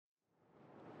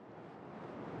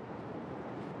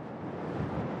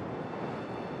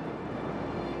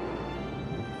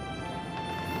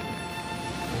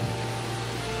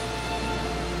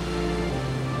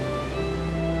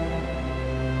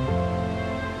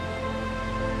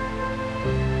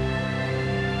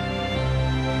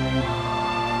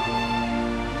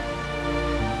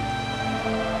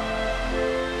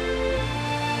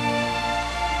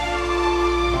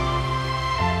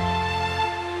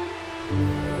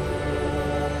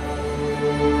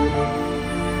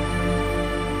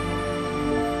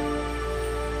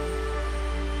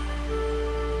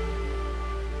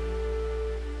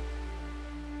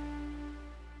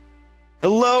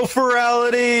Hello,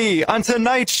 Furality! On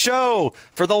tonight's show,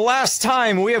 for the last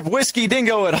time, we have Whiskey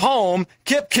Dingo at home,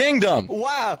 Kip Kingdom.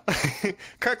 Wow!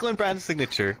 Kirkland brand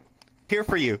signature. Here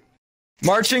for you.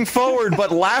 Marching forward,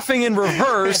 but laughing in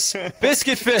reverse,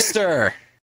 Biscuit Fister.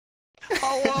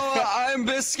 Hello, I'm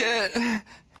Biscuit.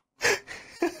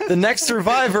 The next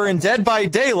survivor in Dead by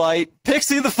Daylight,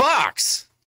 Pixie the Fox.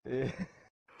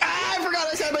 I forgot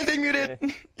I had my thing muted.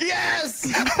 Yes!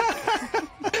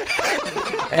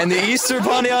 And the Easter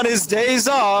Bunny on his days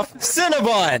off,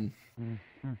 Cinnabon.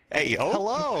 Hey, oh.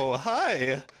 Hello,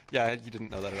 hi. Yeah, you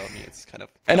didn't know that about me. It's kind of.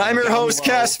 And I'm your host,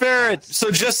 Cass Ferret. So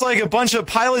just like a bunch of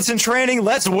pilots in training,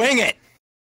 let's wing it.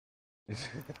 Let's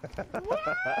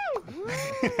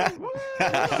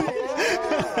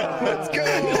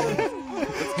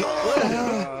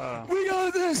go! We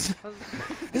got this!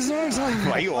 It's our time.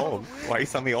 Why are you old? Why are you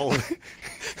suddenly old?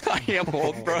 I am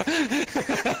old, bro.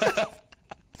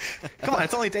 Come on,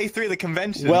 it's only day 3 of the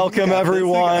convention. Welcome,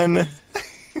 everyone.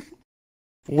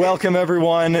 Welcome,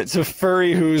 everyone, to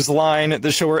Furry Who's Line,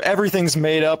 the show where everything's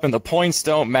made up and the points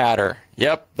don't matter.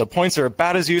 Yep, the points are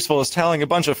about as useful as telling a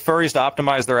bunch of furries to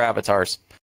optimize their avatars.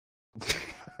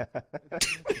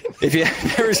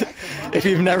 If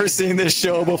you've never seen this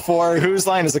show before, Whose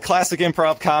Line is a classic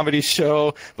improv comedy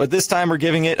show, but this time we're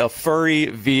giving it a furry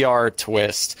VR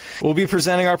twist. We'll be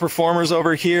presenting our performers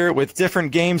over here with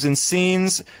different games and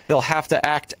scenes they'll have to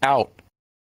act out.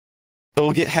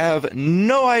 They'll have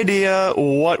no idea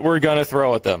what we're gonna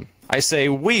throw at them. I say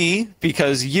we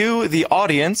because you, the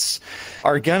audience,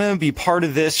 are gonna be part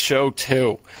of this show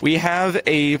too. We have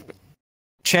a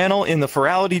channel in the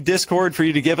Furality Discord for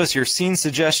you to give us your scene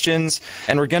suggestions,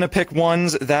 and we're going to pick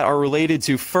ones that are related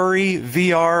to furry,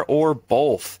 VR, or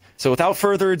both. So without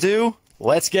further ado,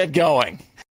 let's get going.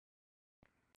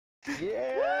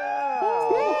 Yeah!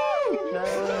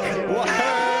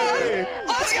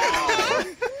 Let's go!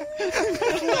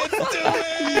 Let's do it!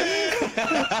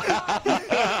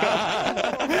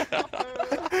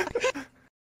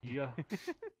 Yeah.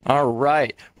 All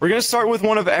right. We're going to start with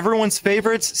one of everyone's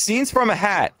favorites, Scenes from a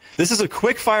Hat. This is a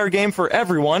quick fire game for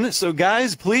everyone, so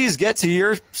guys, please get to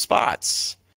your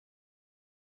spots.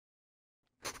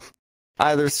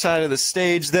 Either side of the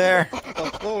stage there.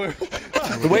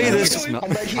 The way this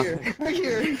right here. Right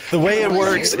here. The way it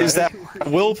works is that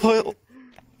we'll put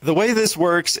The way this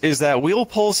works is that we'll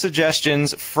pull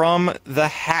suggestions from the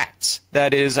hat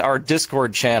that is our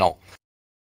Discord channel.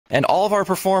 And all of our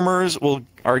performers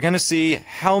are going to see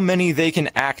how many they can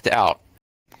act out.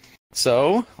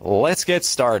 So, let's get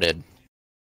started.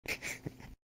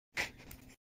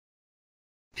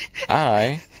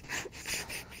 I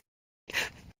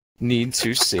need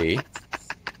to see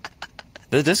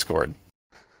the Discord.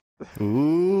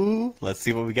 Ooh, let's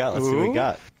see what we got. Let's see what we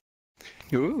got.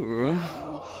 Ooh.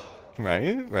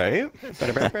 Right.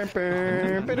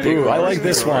 Ooh, I like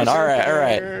this one. All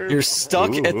right. You're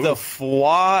stuck at the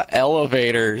Fwa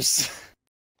elevators.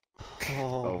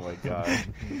 Oh my god.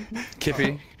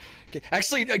 Kippy.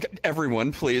 Actually,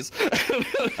 everyone, please.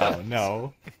 Oh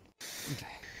no.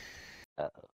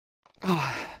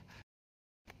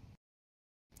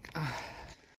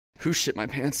 Who shit my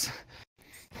pants?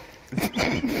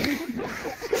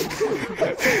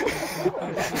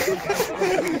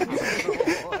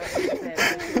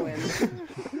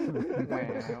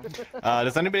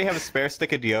 Does anybody have a spare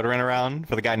stick of deodorant around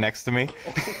for the guy next to me?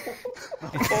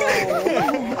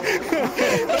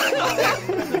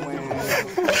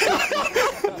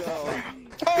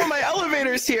 Oh, my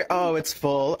elevator's here. Oh, it's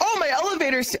full. Oh, my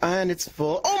elevator's and it's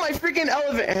full. Oh, my freaking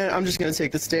elevator. I'm just gonna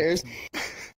take the stairs.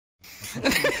 I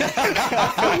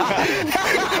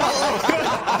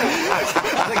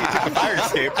think you took the fire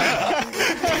escape.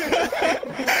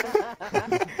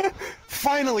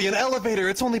 Finally, an elevator.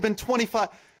 It's only been 25.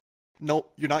 Nope,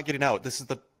 you're not getting out. This is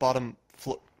the bottom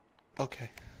floor.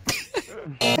 Okay.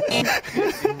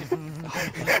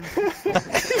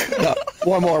 No,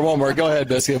 one more. Go ahead,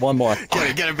 Biscuit. One more.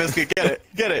 Get it, Biscuit.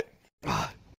 Get it.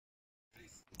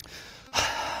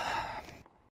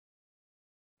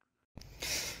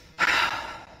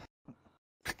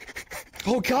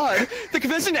 Oh god, the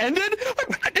convention ended? We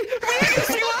need to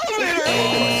see elevator!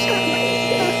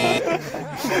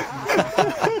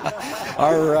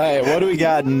 All right, what do we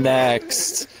got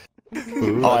next?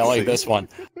 Ooh, I like this one.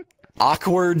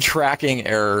 Awkward tracking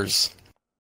errors.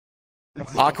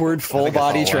 Awkward full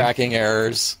body tracking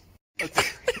errors.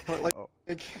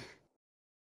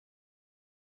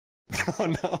 Oh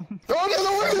no. Oh, no,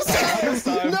 the worst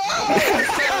time! No!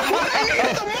 I need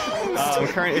it the most!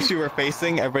 Current issue we're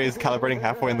facing, everybody's calibrating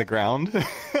halfway in the ground. Look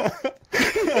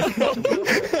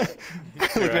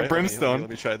at Brimstone. Let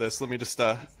me try this. Let me just,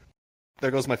 there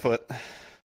goes my foot.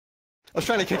 was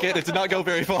trying to kick it. It did not go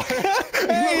very far.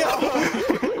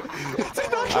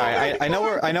 Alright, I know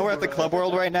we're at the club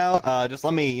world right now. Just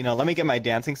let me get my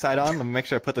dancing side on. Let me make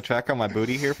sure I put the tracker on my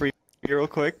booty here for you real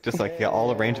quick. Just like get all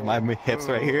the range of my hips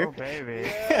right here. Oh, baby.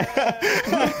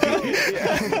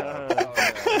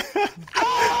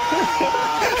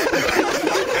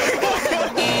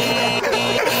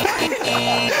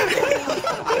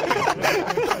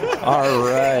 All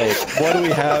right, what do we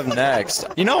have next?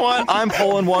 You know what? I'm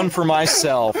pulling one for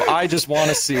myself. I just want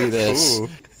to see this. Ooh.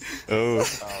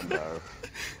 Oh no.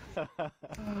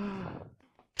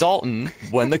 Dalton,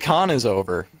 when the con is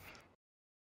over.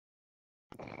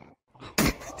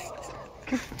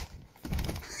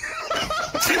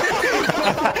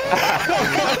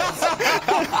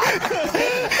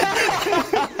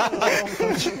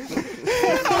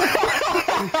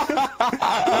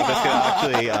 Biscuit,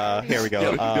 actually, here we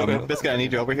go. Biscuit, I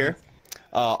need you over here.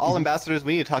 All ambassadors,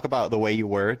 we need to talk about the way you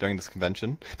were during this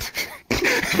convention.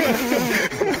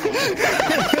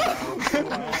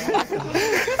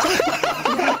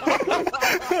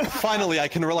 Finally, I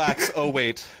can relax. Oh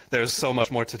wait, there's so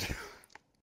much more to do.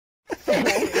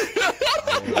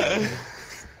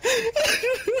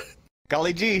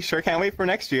 Golly gee, sure can't wait for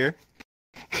next year.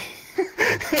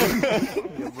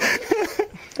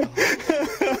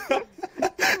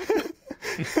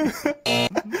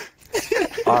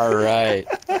 All right.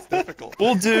 That's difficult.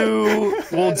 We'll do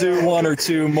one or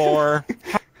two more.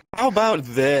 How about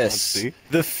this? Let's see.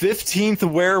 The 15th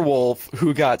werewolf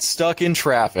who got stuck in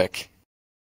traffic.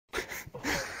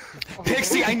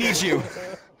 Pixie, I need you.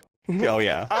 Oh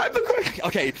yeah.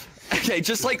 Okay,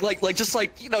 just like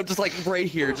you know, just like right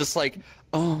here, just like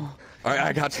oh. All right,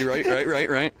 I got you. Right.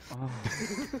 Okay,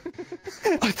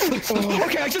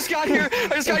 I just got here.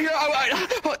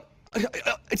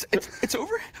 It's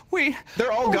over. Wait.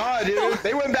 They're all gone, dude.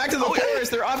 They went back to the forest.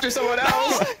 They're off to someone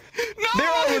else. No.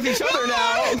 They're all with each other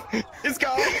now. It's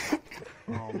gone.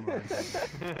 Oh my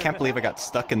God. Can't believe I got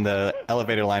stuck in the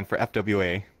elevator line for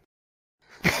FWA.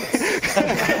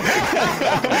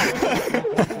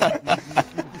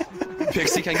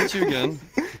 Pixie, can I get you again?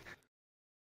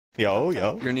 Yo.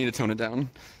 You're gonna need to tone it down.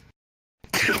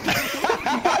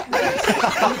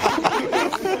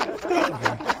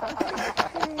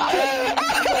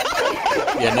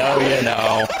 You know.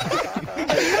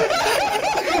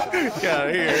 Get out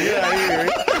of here.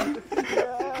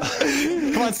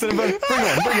 Come on, Cinnamon. Bring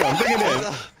it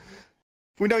in.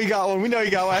 We know you got one.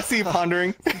 I see you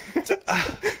pondering.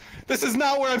 This is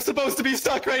not where I'm supposed to be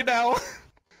stuck right now.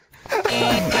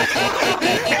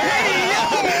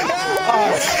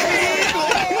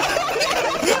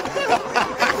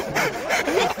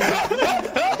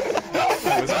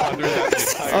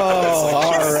 Oh,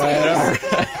 all right.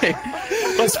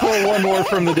 Let's pull one more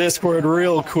from the Discord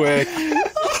real quick.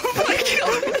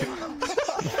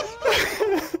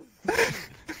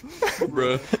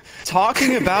 Bruh.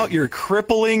 Talking about your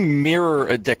crippling mirror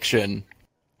addiction.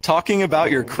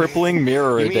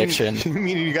 You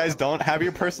mean you guys don't have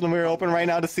your personal mirror open right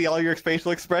now to see all your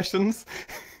facial expressions?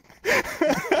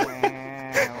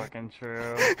 Looking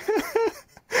true.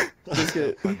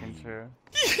 Biscuit. Looking true.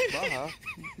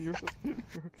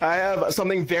 I have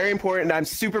something very important. I'm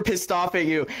super pissed off at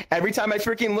you. Every time I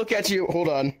freaking look at you, hold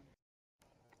on.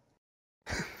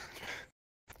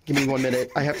 Give me 1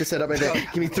 minute. I have to set up my day.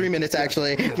 Give me 3 minutes,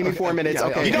 actually. Give me 4 minutes.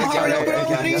 Okay. You know how I know that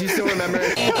already? Do you still remember?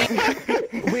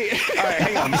 Wait. Alright,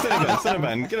 hang on.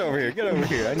 Cinnamon. Get over here.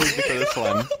 I need you for this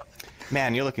one.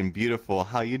 Man, you're looking beautiful.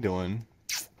 How you doing?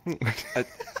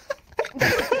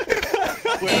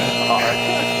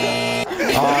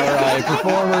 Alright,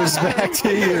 performers, back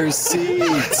to your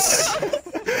seats.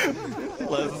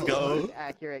 Let's go.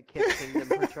 Accurate Kid Kingdom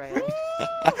portrayal.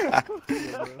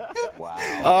 Wow.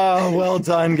 Oh, well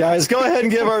done, guys. Go ahead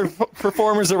and give our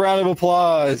performers a round of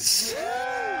applause.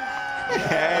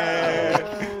 Hey.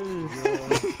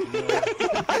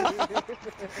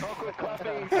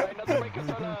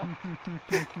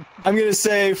 I'm going to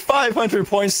say 500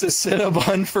 points to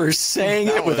Cinnabon for saying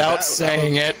it without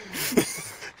saying it.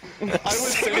 I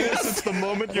was saying this since the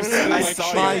moment you said it. I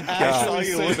saw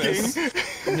you looking.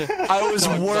 I was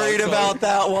worried about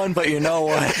that one, but you know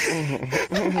what?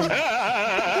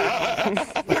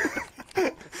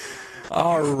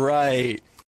 All right.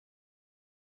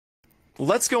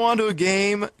 Let's go on to a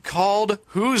game called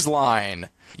Whose Line?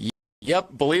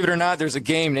 Yep, believe it or not, there's a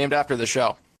game named after the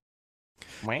show.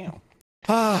 Wow.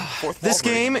 This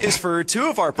game is for two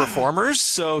of our performers,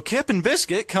 so Kip and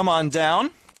Biscuit, come on down.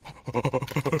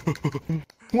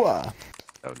 What?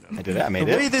 Oh, no. I did it. I made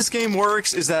The way it. this game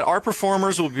works is that our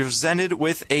performers will be presented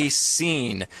with a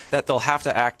scene that they'll have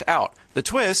to act out. The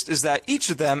twist is that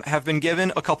each of them have been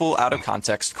given a couple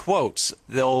out-of-context quotes.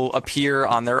 They'll appear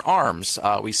on their arms.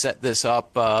 We set this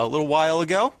up a little while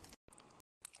ago.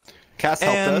 Cass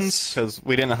helped us because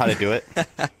we didn't know how to do it.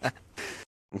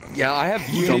 Yeah, I have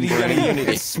Unity, jump brain.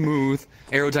 Unity. It's smooth,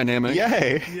 aerodynamic.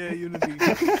 Yay! Yeah, Unity.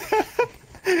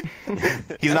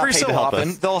 He's not Every paid so to help often,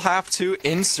 us. they'll have to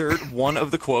insert one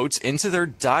of the quotes into their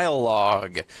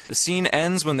dialogue. The scene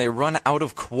ends when they run out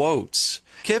of quotes.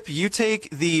 Kip, you take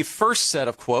the first set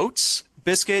of quotes.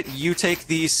 Biscuit, you take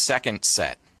the second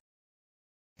set.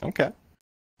 Okay.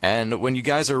 And when you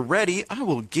guys are ready, I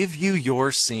will give you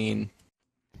your scene.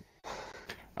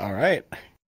 All right.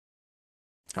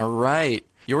 All right.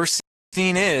 Your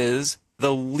scene is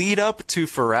the lead up to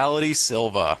Furality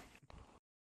Sylva.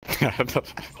 I'm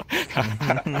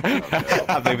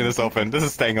leaving this open. This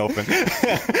is staying open.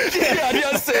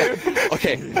 Yeah, same.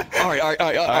 Okay. All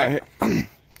right.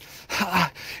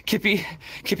 Kippy,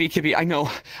 I know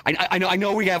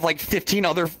we have like 15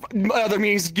 other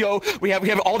meetings to go. We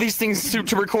have all these things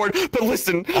to record, but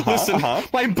listen,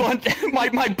 my butt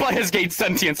has gained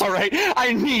sentience, all right?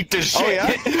 I need to shit,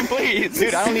 yeah? please.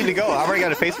 Dude, I don't need to go. I've already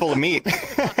got a face full of meat.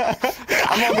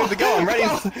 I'm all good to go. I'm ready.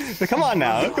 Come on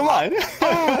now. Come on.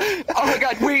 Oh my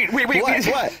god, wait. What?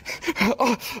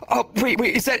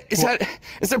 Wait, is that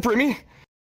Brimmy?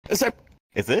 Is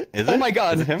it? Oh my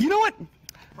god. Is it him? You know what?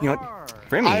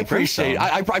 Brimmy, I appreciate him,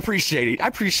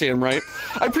 right?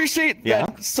 I appreciate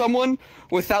that someone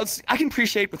I can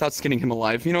appreciate without skinning him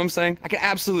alive. You know what I'm saying? I can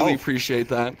absolutely appreciate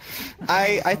that.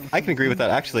 I can agree with that,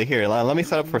 actually. Here, let me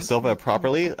set up for Sylva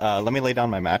properly. Let me lay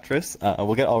down my mattress.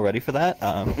 We'll get all ready for that.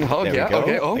 There we go.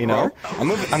 Okay. Oh, you know,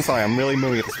 I'm sorry, I'm really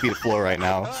moving at the speed of flow right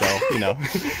now, so, you know.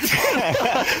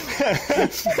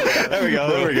 There we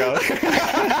go.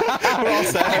 We're all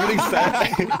set. Everything's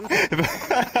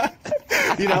set.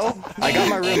 You know, I got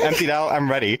my room emptied out. I'm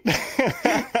ready.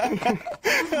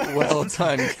 Well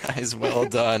done, guys. Well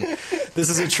done. This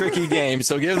is a tricky game,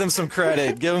 so give them some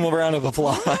credit. Give them a round of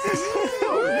applause.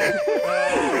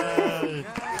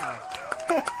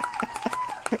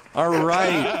 All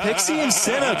right, Pixie and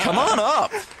Cinna, come on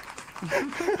up.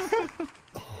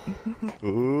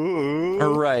 Ooh.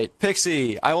 All right,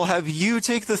 Pixie, I will have you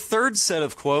take the third set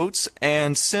of quotes,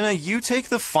 and Cinna, you take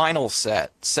the final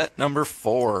set number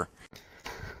 4.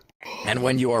 And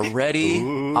when you are ready,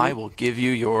 I will give you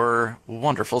your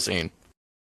wonderful scene.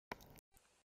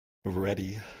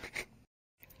 Ready.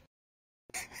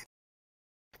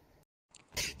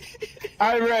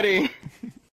 I'm ready.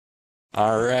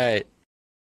 All right.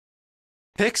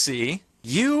 Pixie,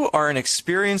 you are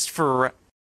experiencing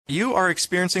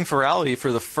Furality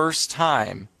for the first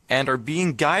time and are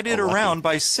being guided around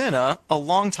by Cinna, a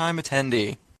longtime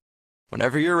attendee.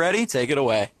 Whenever you're ready, take it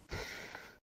away.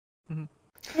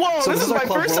 Whoa, So this is my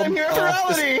club first world. time here at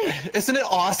Furality. Isn't it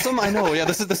awesome? I know. Yeah,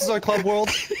 this is our club world.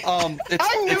 I'm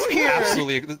new here.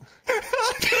 Absolutely.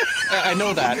 I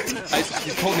know that.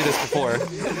 You told me this before. I'm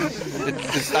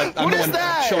What the is one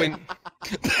that? showing.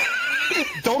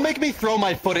 Don't make me throw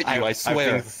my foot at you. I I have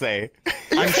swear. things to say.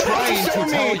 I'm trying Show to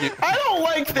me. tell you. I don't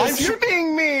like this. I'm You're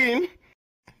being mean.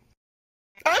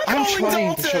 I'm calling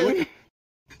trying to show Dalton.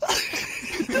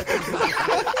 And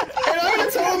I'm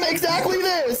gonna tell him exactly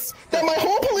this: that my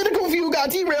whole political view got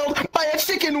derailed by a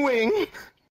chicken wing.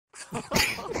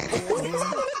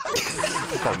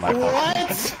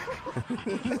 What?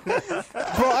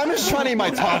 Bro, I'm just trying to eat my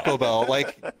Taco Bell.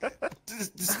 Like,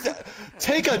 just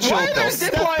take a chill Why are there pill.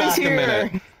 zip Step lines back a here?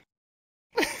 minute.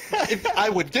 If I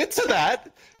would get to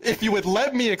that, if you would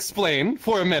let me explain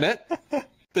for a minute.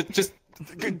 Just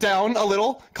down a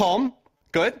little, calm,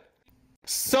 good.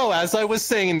 So, as I was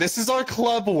saying, this is our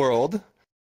club world.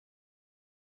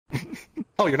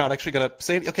 Oh, you're not actually gonna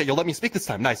say it? Okay, you'll let me speak this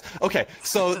time. Nice. Okay,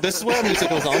 so this is where our music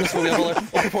goes on. This is where we have all our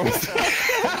performance.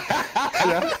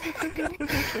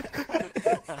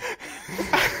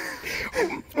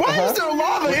 Why is there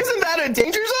lava? Isn't that a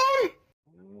danger zone?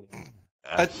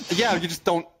 Yeah, you just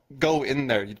don't go in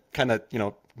there. You kind of,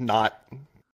 not.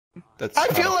 That's I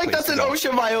not feel a like place that's to an go.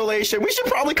 OSHA violation. We should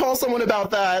probably call someone about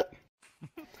that.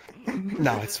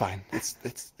 No, it's fine. It's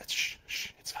shh,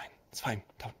 it's fine. It's fine.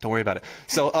 Don't worry about it.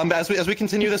 So as we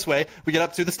continue this way, we get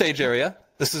up to the stage area.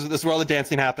 This is where all the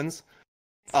dancing happens.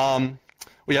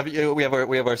 We have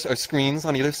our screens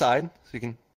on either side, so you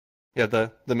can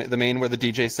the main where the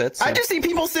DJ sits. I just see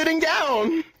people sitting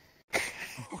down.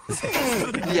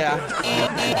 Yeah.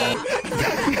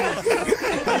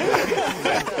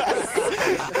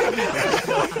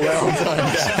 Well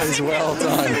done, guys. Well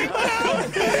done.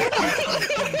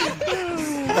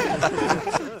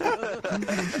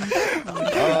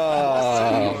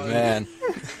 Oh man.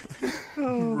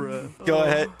 Go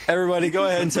ahead, everybody. Go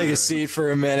ahead and take a seat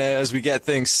for a minute as we get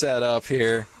things set up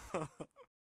here.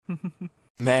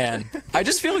 Man, I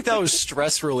just feel like that was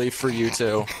stress relief for you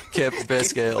two, Kip,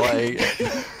 Biscuit. Like,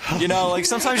 you know, like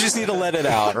sometimes you just need to let it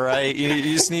out, right? You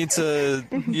just need to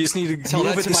Tell move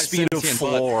that at to the my speed of sentient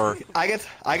floor. I get to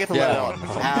let it out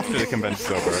after the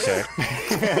convention's over, okay?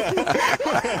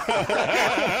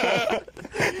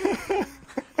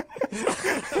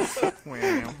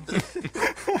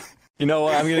 You know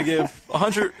what? I'm gonna give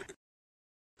 100.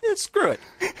 Yeah, screw it.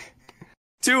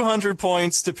 200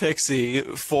 points to Pixie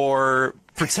for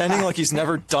pretending like he's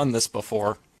never done this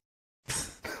before.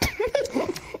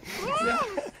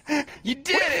 You did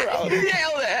it! You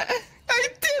nailed it! I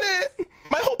did it!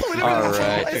 My whole point of All it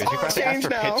right. is You all have to ask changed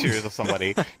for now. pictures of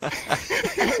somebody.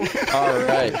 All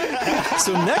right.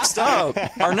 So next up,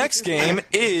 our next game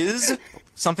is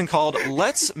something called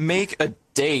Let's Make a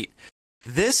Date.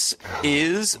 This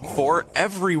is for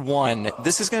everyone.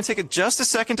 This is going to take just a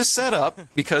second to set up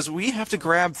because we have to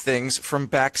grab things from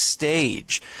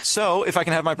backstage. So if I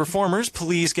can have my performers,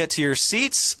 please get to your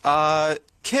seats.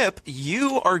 Kip,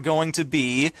 you are going to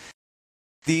be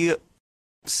the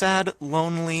sad,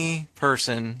 lonely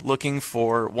person looking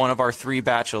for one of our 3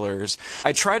 bachelors.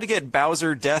 I tried to get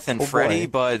Bowser, Death, and Freddy,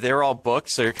 but they're all booked,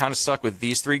 so you're kind of stuck with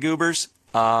these 3 goobers.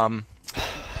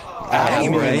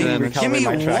 Anyway, give me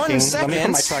 1 second. Let me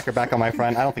put my tracker back on my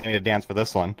front. I don't think I need to dance for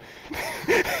this one.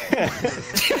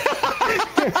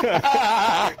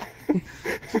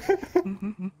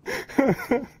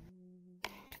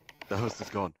 The host is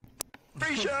gone.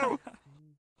 Free show.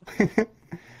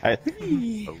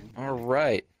 All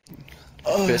right.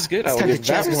 Biscuit, I will give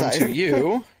that one to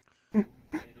you.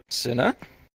 Cinna.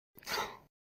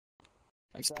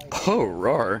 Oh,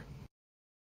 roar.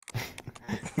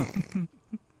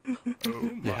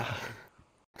 Yeah.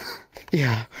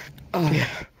 Yeah. Oh, yeah.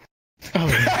 Oh,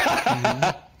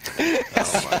 yeah.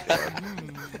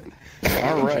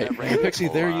 All right, Pixie,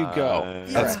 there you go.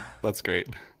 That's great.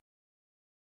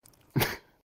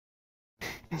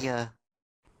 Yeah.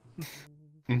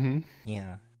 Mm-hmm.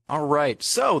 Yeah. All right,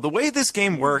 so the way this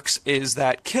game works is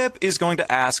that Kip is going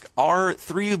to ask our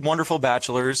 3 wonderful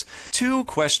bachelors 2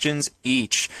 questions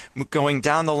each, going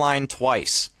down the line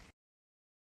twice.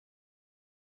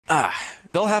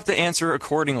 They'll have to answer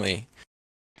accordingly,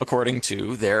 according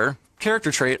to their character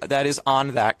trait that is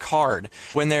on that card.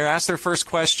 When they're asked their first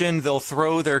question, they'll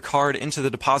throw their card into the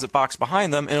deposit box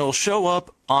behind them, and it'll show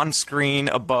up on screen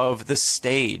above the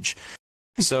stage.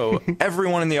 So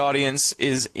everyone in the audience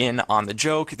is in on the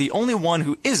joke. The only one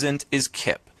who isn't is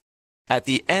Kip. At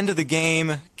the end of the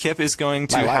game, Kip is going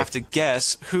to have to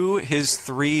guess who his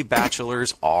 3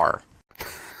 bachelors are.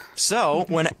 So,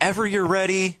 whenever you're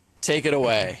ready, take it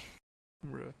away.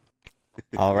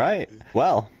 All right.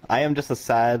 Well, I am just a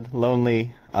sad,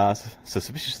 lonely,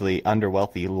 suspiciously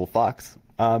underwealthy little fox.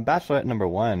 Bachelorette number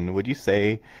 1, would you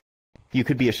say you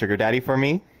could be a sugar daddy for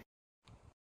me?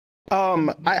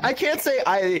 I can't say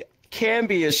I can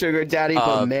be a sugar daddy,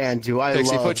 but man, do I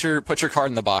Pixie, love... put your card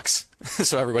in the box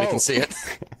so everybody can see it.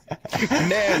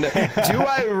 Man, do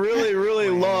I really, really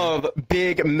love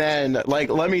big men. Like,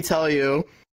 let me tell you.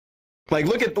 Like,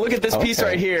 look at this piece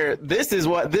right here. This is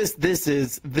what this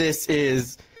is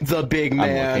the big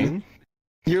man. Looking.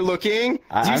 You're looking? Do you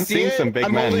I'm see seeing it? some big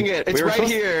I'm men. holding it. It's right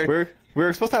here. We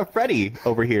were supposed to have Freddy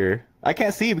over here. I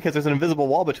can't see because there's an invisible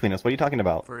wall between us. What are you talking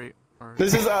about? Furry.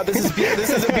 This is a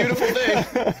beautiful thing.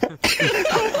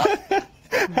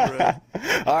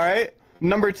 All right,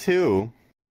 number 2.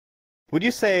 Would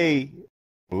you say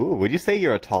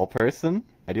you're a tall person?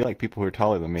 I do like people who are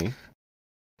taller than me.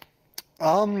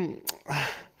 I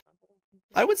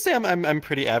would say I'm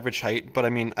pretty average height, but I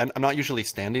mean I'm not usually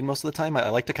standing most of the time. I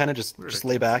like to kind of just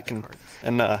lay back and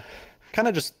kind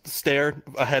of just stare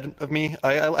ahead of me.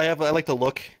 I like to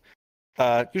look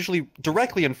usually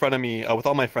directly in front of me with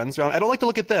all my friends around. I don't like to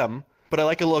look at them, but I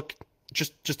like to look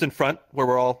just in front where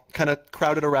we're all kind of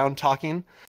crowded around talking.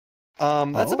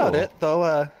 That's about it, though.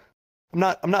 I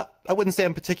wouldn't say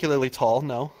I'm particularly tall,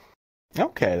 no.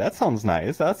 Okay, that sounds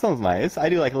nice. I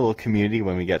do like a little community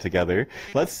when we get together.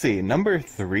 Let's see, number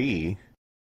 3.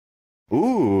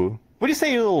 Ooh, what do you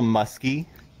say, you're a little musky?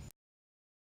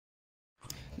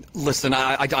 Listen,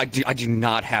 I do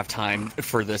not have time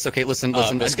for this. Okay, listen.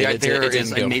 Biscuit, There it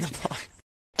is didn't a go. major.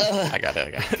 I got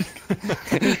it.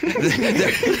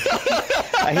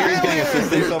 I hear he's getting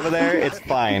assistance over there. It's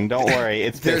fine. Don't worry.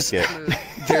 It's Biscuit.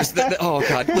 There's the oh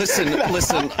god, listen.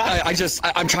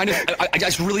 I'm trying to. I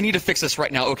just really need to fix this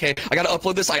right now. Okay, I gotta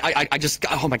upload this. I just.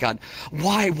 Oh my god,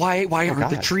 why aren't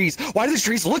the trees? Why do the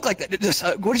trees look like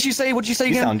that? What did you say? What did you say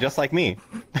You again? sound just like me.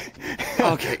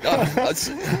 Okay.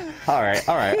 All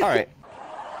right.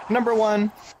 Number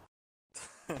one,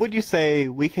 would you say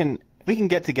we can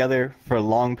get together for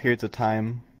long periods of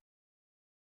time?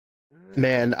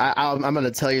 Man, I'm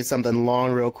gonna tell you something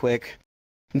long real quick.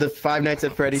 The Five Nights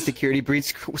at Freddy's Security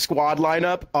Breach Squad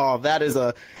lineup. Oh, that is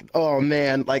oh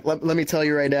man. Like, let me tell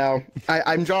you right now.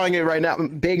 I'm drawing it right now.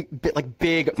 Big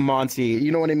Monty. You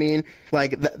know what I mean?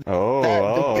 Like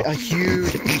a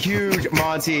huge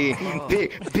Monty.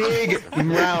 Big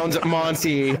round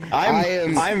Monty.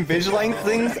 I'm visualizing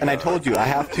things, and I told you I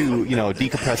have to,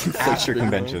 decompress after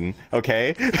convention.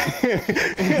 Okay.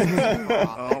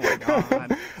 Oh my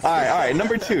god. All right.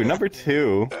 Number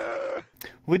two.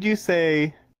 Would you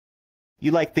say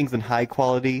you like things in high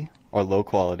quality or low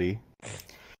quality?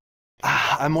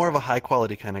 I'm more of a high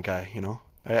quality kind of guy,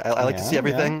 I like to see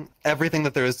everything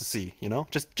that there is to see,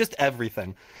 just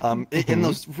everything. In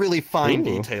those really fine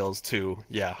details too.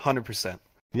 Yeah, 100%.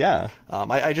 Yeah.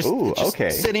 I just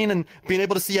sitting and being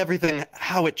able to see everything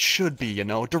how it should be,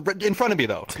 in front of me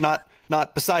though, not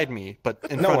beside me, but in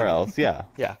front of me. Nowhere else. Yeah.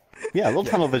 Yeah. Yeah. A little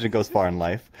tunnel vision goes far in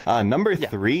life. Number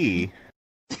three.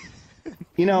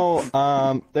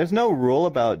 There's no rule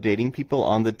about dating people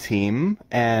on the team,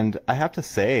 and I have to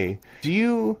say, do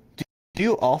you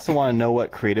also want to know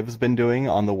what Creative's been doing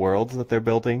on the worlds that they're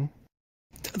building?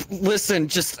 Listen,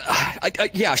 just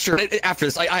yeah, sure. After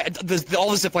this,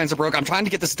 all the zip lines are broke. I'm trying to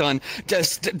get this done.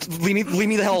 Just leave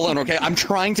me the hell alone, okay? I'm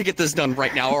trying to get this done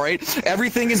right now, all right?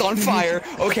 Everything is on fire,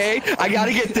 okay? I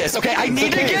gotta get this, okay? I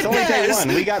need to get it's only this. day one.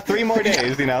 We got 3 more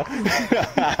days,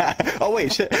 Oh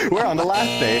wait, shit. We're on the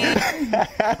last day.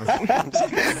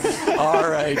 All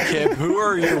right, Kip. Who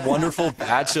are your wonderful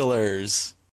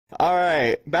bachelors? All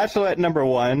right, bachelorette number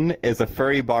 1 is a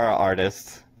furry bara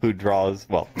artist. Who draws,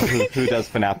 who does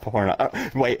FNAF porn?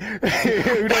 Wait.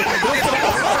 Who does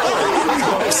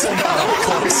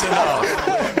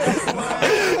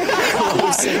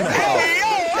Close enough.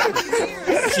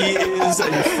 He is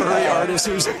a furry artist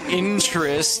whose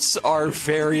interests are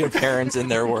very apparent in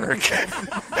their work. All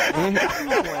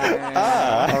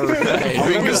right.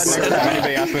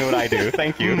 Anybody ask me what I do?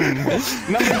 Thank you. Number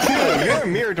 2, you're a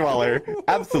mirror dweller.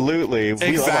 Absolutely. We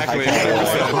Exactly.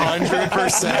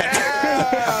 100%.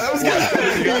 That was good.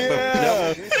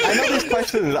 Yeah. I know these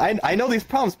questions. I know these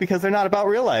prompts because they're not about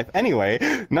real life. Anyway,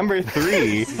 number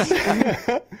 3.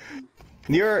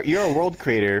 You're a world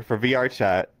creator for VR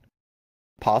chat.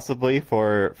 Possibly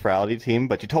for Furality team,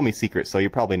 but you told me secret, so you're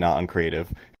probably not uncreative.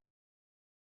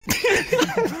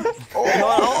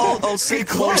 I'll say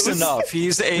close enough.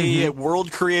 He's a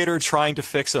world creator trying to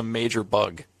fix a major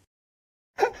bug.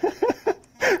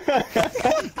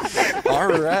 All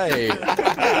right.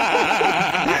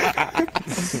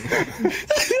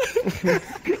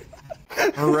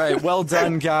 All right, well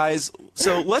done, guys.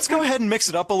 So let's go ahead and mix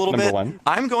it up a little bit. 1.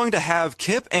 I'm going to have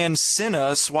Kip and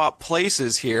Cinna swap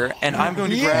places here, and I'm going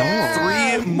to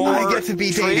grab 3 more I get to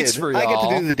be traits dated. for y'all. I get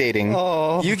to do the dating.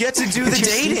 Oh. You get to do the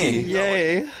dating.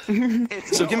 Yay.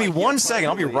 So give me 1 second.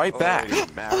 I'll be right back.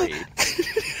 Married.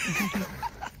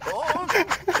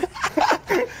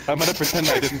 I'm gonna pretend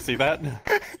I didn't see that.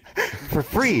 For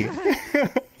free.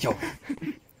 Yo.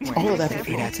 Oh, that's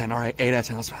 8 out of 10. All right, 8 out of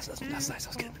 10. That's nice.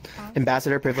 That's good.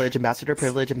 Ambassador privilege. Yes.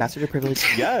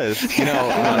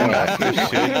 Ambassadors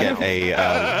should get a,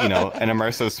 an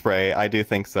immersive spray. I do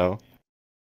think so.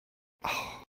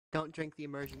 Don't drink the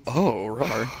immersion. Oh,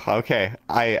 right. Okay,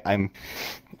 I'm.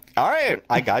 All right,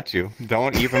 I got you.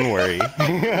 Don't even worry. Oh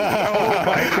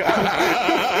my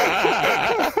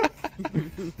god.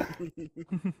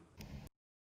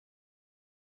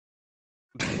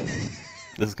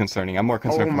 This is concerning. I'm more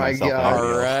concerned for myself.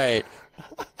 All right.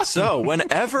 So,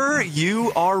 whenever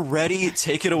you are ready,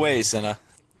 take it away, Cinna.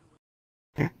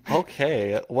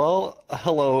 Okay, well,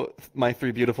 hello, my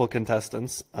 3 beautiful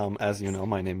contestants. As you know,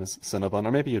 my name is Cinnabon,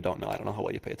 or maybe you don't know. I don't know how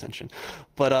well you pay attention.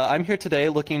 But I'm here today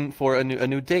looking for a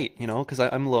new date, because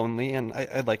I'm lonely and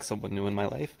I'd like someone new in my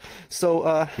life. So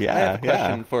I have a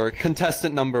question for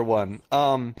contestant number 1.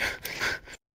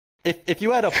 If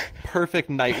you had a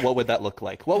perfect night, what would that look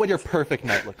like? What would your perfect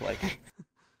night look like?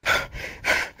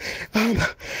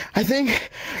 I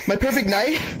think my perfect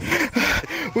night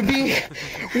would be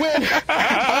when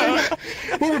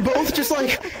we're both just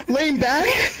like laying back,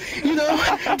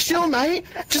 chill night,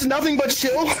 just nothing but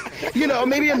chill, you know,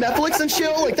 maybe a Netflix and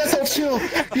chill. Like that's all chill.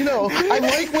 You know, I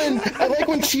like when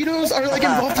Cheetos are like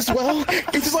involved as well.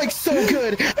 It's just like so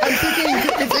good. I'm thinking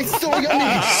it's so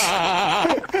yummy.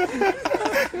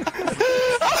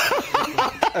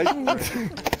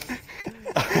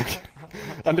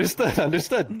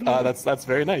 Understood. That's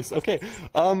very nice. Okay.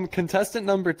 Contestant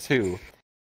number 2.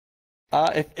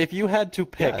 If you had to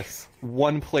pick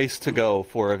one place to go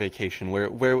for a vacation,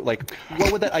 where like,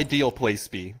 what would that ideal place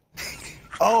be?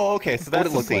 Oh, okay, so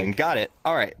that's the scene. Like? Got it.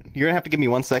 All right, you're gonna have to give me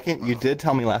 1 second. You did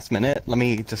tell me last minute. Let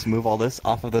me just move all this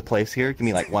off of the place here. Give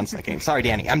me like 1 second. Sorry,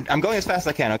 Danny. I'm going as fast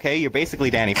as I can. Okay, you're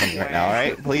basically Danny from me right now. All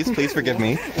right, please forgive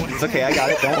me. It's okay. I got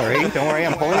it. Don't worry.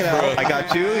 I'm pulling it out. I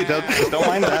got you. Just don't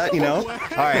mind that. You know.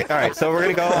 All right. So we're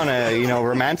gonna go on a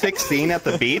romantic scene at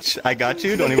the beach. I got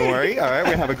you. Don't even worry. All right,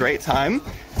 we're gonna have a great time.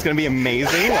 It's gonna be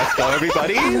amazing. Let's go,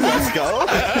 everybody. Let's go.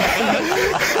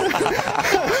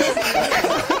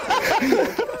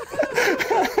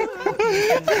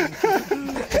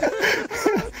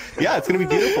 Yeah, it's gonna be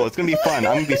beautiful. It's gonna be fun.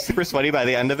 I'm gonna be super sweaty by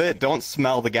the end of it. Don't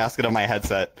smell the gasket on my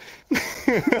headset.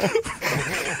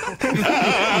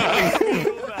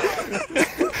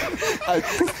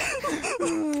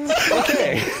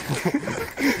 Okay.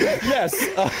 Yes.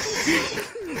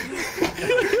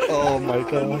 Oh my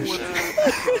gosh.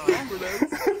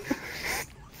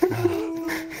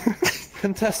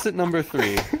 Contestant number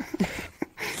 3.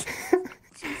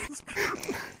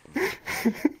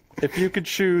 If you could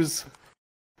choose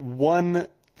one,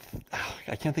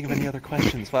 I can't think of any other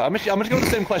questions. Well, I'm just gonna go with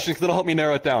the same question because it'll help me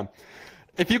narrow it down.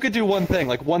 If you could do one thing,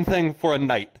 like one thing for a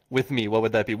night with me, what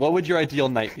would that be? What would your ideal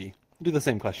night be? Do the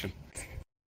same question.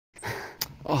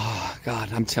 Oh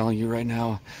God, I'm telling you right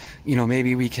now, you know,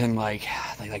 maybe we can rub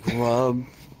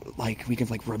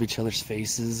each other's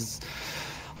faces.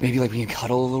 Maybe like we can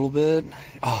cuddle a little bit.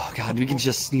 Oh God, we can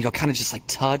just, you know, kind of just like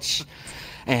touch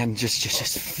and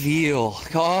just feel.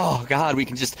 Oh God, we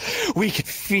could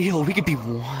feel, we could be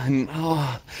one.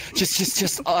 Oh,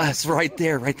 just us right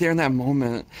there in that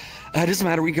moment. It doesn't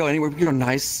matter, we go anywhere, we go to a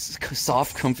nice,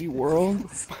 soft, comfy world.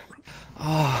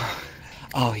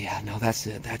 Oh yeah, no, that's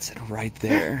it right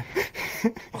there.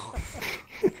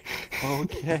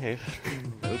 Okay.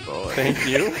 Thank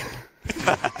you.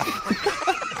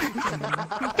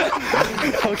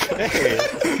 Okay.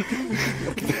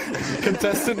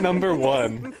 Contestant number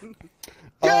 1.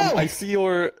 I see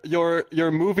you're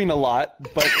moving a lot,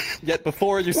 but yet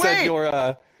before you said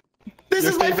this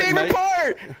is my favorite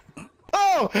part.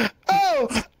 Oh,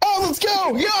 let's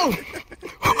go, yo!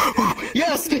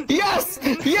 Yes!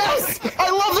 I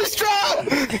love this drop!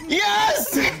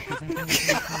 Yes!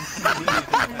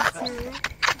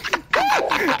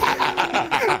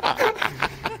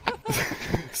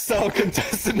 So,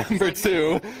 contestant number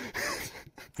 2.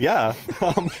 Yeah.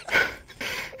 All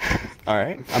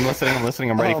right. I'm listening.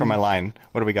 I'm ready for my line.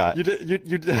 What do we got? You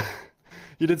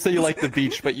did say you like the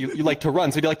beach, but you like to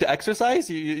run. So do you like to exercise?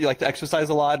 You like to exercise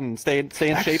a lot and stay in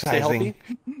shape, stay healthy?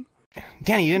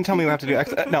 Danny, you didn't tell me we have to do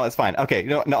no, it's fine. Okay,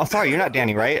 no, sorry, you're not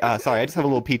Danny, right? Sorry, I just have a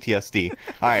little PTSD.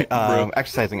 All right,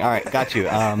 exercising. All right, got you.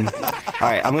 All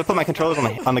right, I'm gonna put my controllers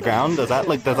on the ground. Does that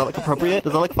look appropriate?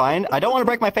 Does that look fine? I don't want to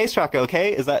break my face tracker.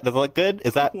 Okay, does it look good?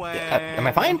 Is that? Am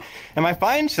I fine? Am I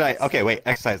fine? Should I? Okay, wait,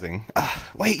 exercising.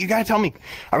 Wait, you gotta tell me.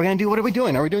 What are we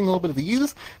doing? Are we doing a little bit of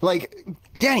these? Like,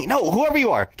 Danny, no, whoever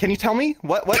you are, can you tell me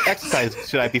what exercise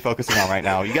should I be focusing on right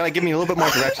now? You gotta give me a little bit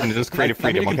more direction to just creative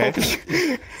freedom, okay? Focus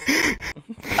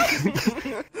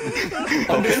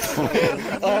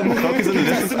in the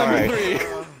distance. All right.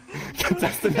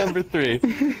 Contestant number 3.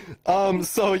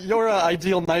 So your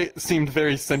ideal night seemed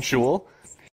very sensual.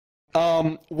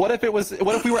 What if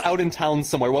we were out in town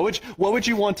somewhere? What would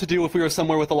you want to do if we were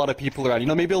somewhere with a lot of people around? You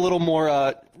know, maybe a little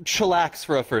more chillax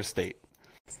for a first date.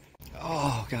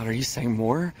 Oh God, are you saying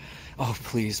more? Oh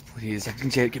please, I can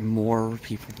get more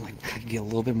people. Like I can get a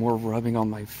little bit more rubbing on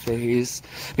my face.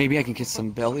 Maybe I can get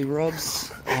some belly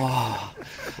rubs. Oh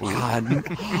God.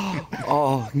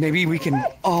 Oh, maybe we can.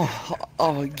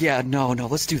 Oh yeah. No.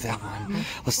 Let's do that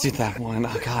one.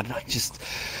 Oh God, I just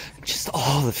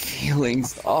all the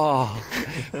feelings. Oh,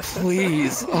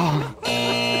 please. Oh.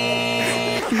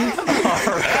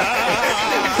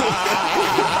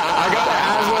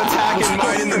 In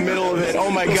mine in the middle of it. Oh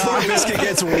my God, Biscuit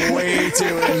gets way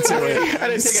too into it. I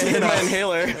didn't take a hit of my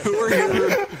inhaler.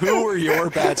 Who were your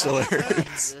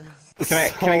bachelors?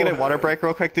 Can I get a water break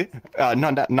real quick, dude? No,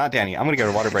 not Danny. I'm gonna get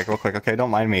a water break real quick. Okay, don't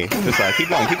mind me. Just keep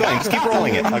going. Just keep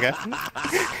rolling it. Okay.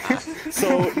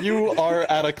 So you are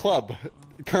at a club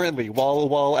currently,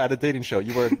 while at a dating show.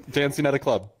 You were dancing at a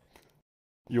club.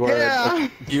 You are. Yeah.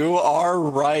 You are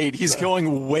right. He's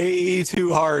going way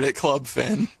too hard at Club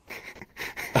Finn.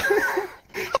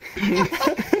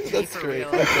 That's great.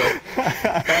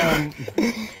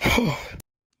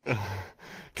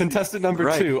 Contestant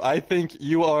number 2, I think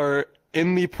you are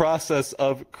in the process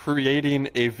of creating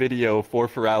a video for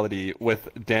Furality with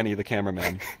Danny the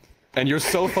cameraman. And you're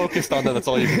so focused on that, that's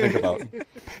all you can think about.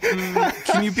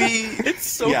 Can you be... It's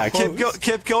so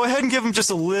Kip, go ahead and give him just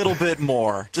a little bit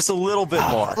more. Just a little bit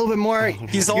more. A little bit more.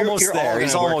 He's almost You're there. all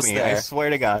He's gonna work almost me, there. I swear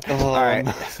to God. All right,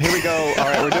 here we go. All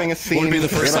right, we're doing a scene. Would be the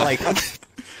first We're time. gonna, like...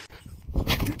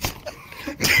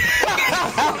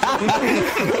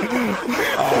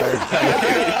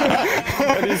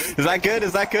 Is that good?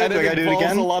 Is that good? And Do I gotta do it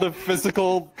again? a lot of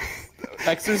physical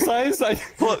exercise.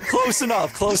 Close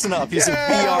enough. Close enough. He's a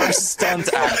VR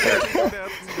stunt actor.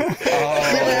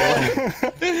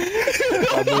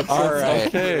 All right.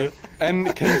 Okay.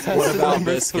 And contestant about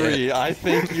number Biscuit? 3, I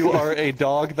think you are a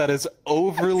dog that is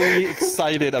overly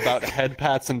excited about head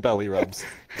pats and belly rubs.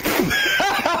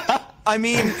 I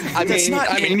mean, that's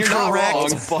not you're not incorrect, wrong.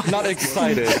 but... Not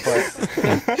excited,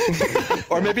 but...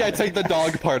 Or maybe I take the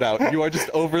dog part out. You are just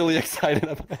overly excited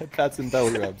about head pats and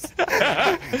belly rubs.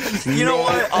 You know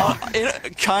what?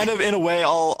 In a way,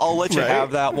 I'll let you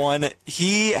have that one.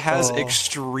 He has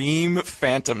extreme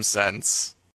phantom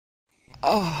sense.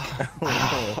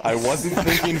 I wasn't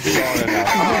thinking VR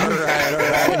enough. All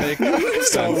right.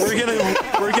 So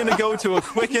we're gonna go to a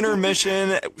quick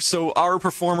intermission, so our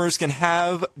performers can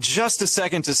have just a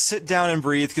second to sit down and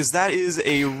breathe, because that is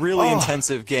a really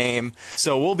intensive game.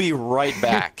 So we'll be right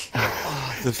back.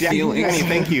 The feeling. Danny,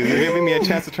 thank you. You're giving me a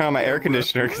chance to turn on my air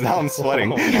conditioner because now I'm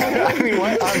sweating. I mean,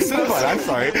 what? I'm Sylva. I'm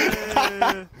sorry.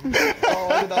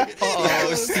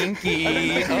 Oh,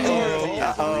 stinky.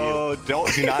 Oh,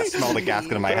 do not smell the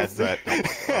gasket in my headset.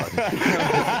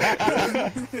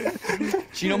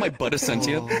 Do you know my butt is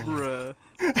sentient?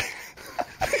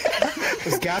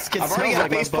 This gasket I've already smells got a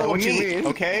like my face butt. full What of you meat, mean?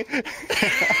 okay?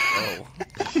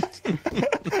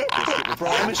 Bro,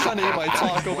 I'm just trying to eat my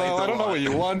Taco Bell. I don't know what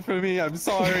you want from me. I'm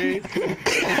sorry.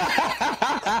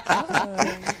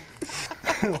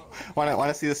 Want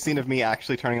to see the scene of me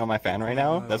actually turning on my fan right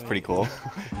now? That's pretty cool.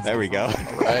 There we go.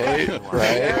 Right.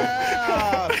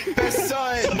 Yeah! Best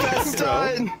son! Best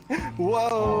son!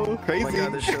 Whoa, crazy. Oh my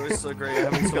god, this show is so great. I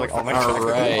haven't I feel like all my All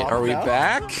chakras right. off Are we now.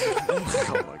 back?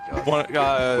 Oh my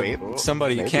god. Wait.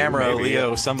 Somebody, Maybe, camera, maybe.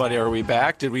 Leo, somebody, are we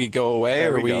back? Did we go away?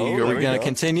 There Are we we go, are there we we gonna go.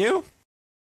 continue?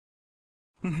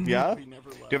 Yeah? Do you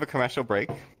have a commercial break?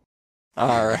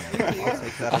 All right.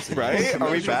 Right? Are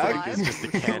we back? It's just a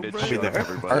candid show to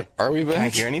everybody. Are we Can I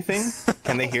back? hear anything?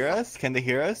 Can they hear us? Can they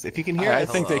hear us? If you can hear I us,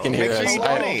 think they can hear Make sure us. you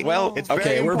donate. Well, It's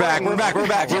okay, very we're back. We're back. We're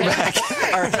back. We're back.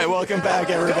 All right, welcome back,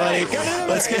 everybody.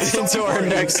 Let's get into our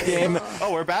next game.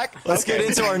 Oh, we're back? Let's get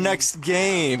into our next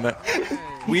game.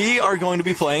 We are going to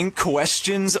be playing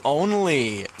questions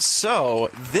only.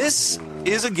 So this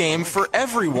is a game for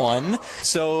everyone.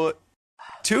 So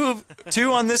two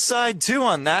on this side, 2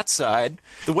 on that side.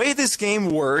 The way this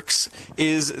game works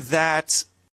is that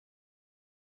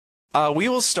we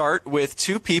will start with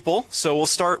 2 people. So we'll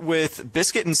start with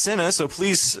Biscuit and Cinna. So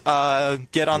please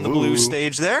get on the blue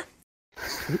stage there.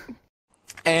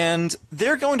 And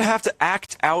they're going to have to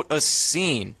act out a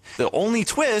scene. The only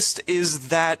twist is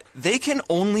that they can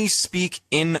only speak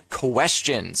in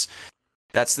questions.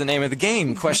 That's the name of the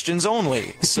game, questions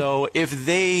only. So if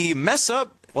they mess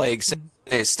up, like say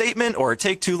a statement or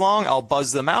take too long, I'll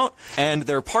buzz them out, and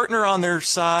their partner on their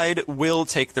side will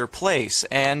take their place.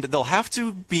 And they'll have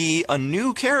to be a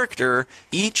new character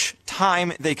each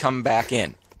time they come back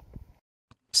in.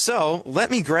 So let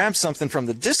me grab something from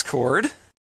the Discord.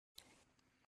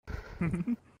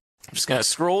 I'm just gonna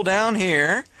scroll down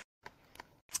here.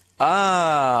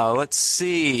 Let's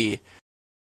see.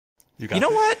 You know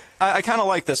what? I kind of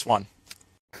like this one.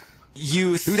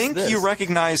 You think this? you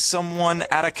recognize someone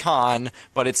at a con,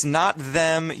 but it's not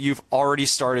them. You've already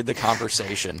started the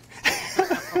conversation.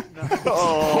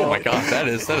 Oh my god, that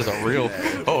is a real.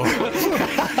 Oh.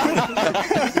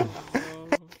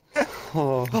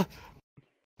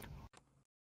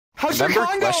 How's your Remember,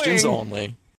 con questions going?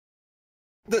 only.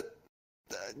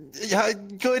 Yeah,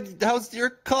 good. How's your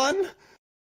con?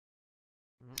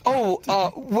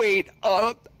 Oh, wait.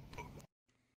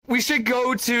 We should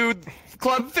go to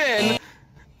Club Finn.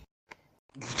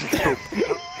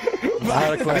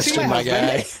 Not a question, my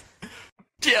guy.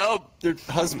 Yep. Your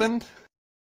husband?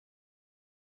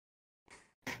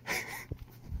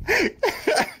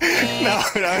 No.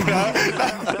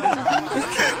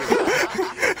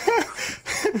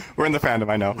 We're in the fandom,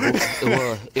 I know.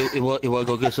 It will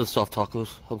go get some soft tacos.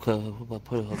 Okay, I'll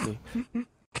put it up here.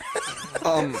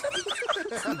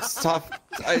 Soft.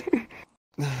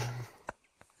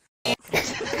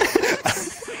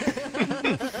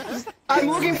 I'm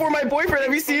looking for my boyfriend.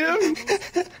 Have you seen him?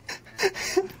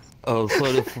 Oh,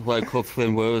 like,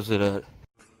 friend, where is it at?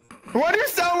 Why do you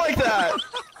sound like that?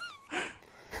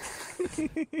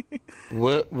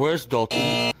 Where's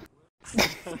Dalton?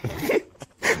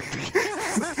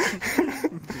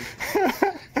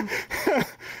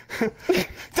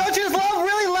 Don't you just love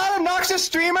really loud, obnoxious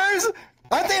streamers?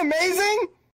 Aren't they amazing?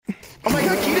 Oh my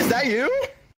god, Keith, is that you?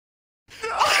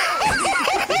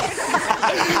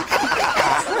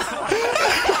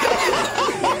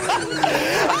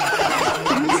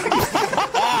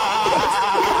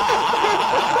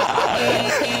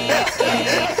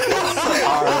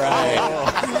 Alright.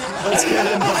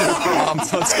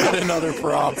 Let's get another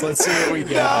prompt. Let's see what we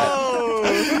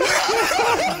got.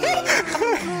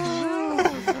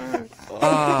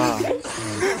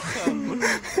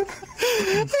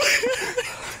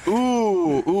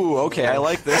 Ooh, okay, I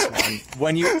like this one.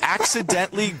 When you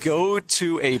accidentally go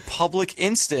to a public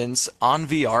instance on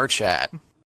VR chat.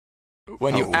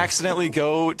 When you accidentally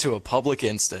go to a public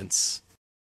instance.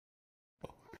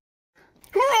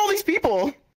 Who are all these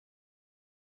people?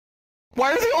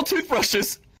 Why are they all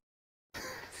toothbrushes?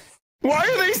 Why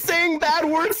are they saying bad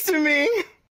words to me?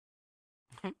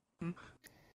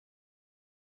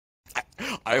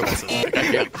 I wasn't.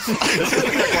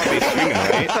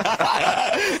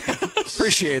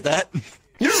 Appreciate that.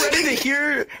 You're ready to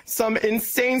hear some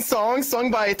insane songs sung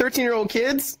by 13-year-old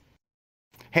kids?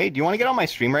 Hey, do you want to get on my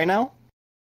stream right now?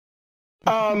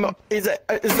 Is that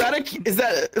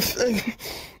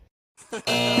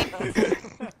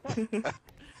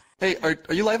Hey, are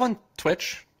you live on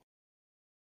Twitch?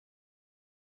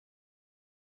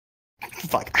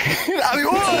 Fuck. I mean,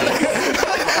 what?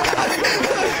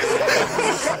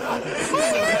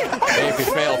 Hey, if you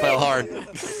fail hard.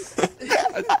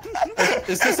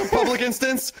 Is this a public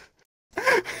instance?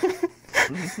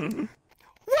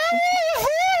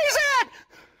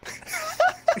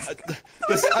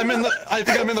 I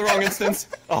think I'm in the wrong instance.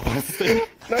 Oh,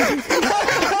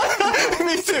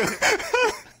 Me too.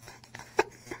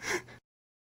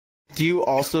 Do you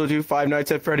also do Five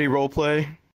Nights at Freddy roleplay?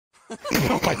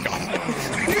 oh my god.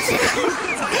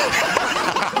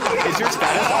 Is your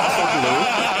status also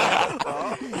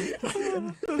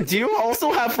blue? Do you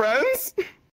also have friends?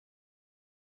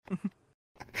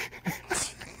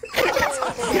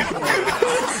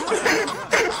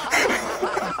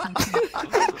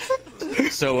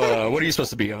 So, what are you supposed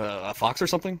to be, a fox or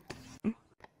something?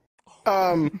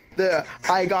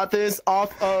 I got this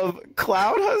off of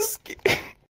Cloud Husky.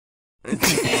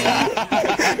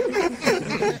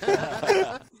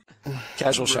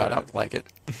 Casual shout out, like it.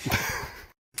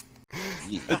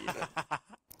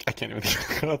 I can't even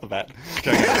get out the bat.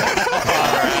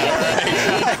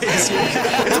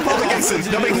 It's a public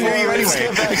instance. Nobody can hear you anyway.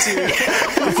 Get back to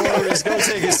performers. Go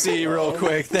take a seat real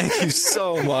quick. Thank you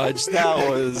so much. That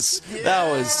was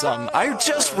something. I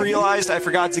just realized I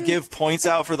forgot to give points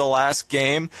out for the last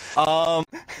game.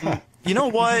 You know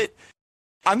what?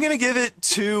 I'm gonna give it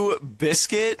to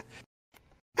Biscuit.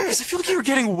 Because I feel like you were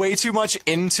getting way too much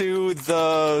into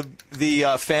the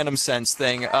Phantom Sense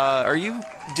thing. Are you?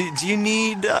 Do you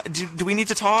need? Do we need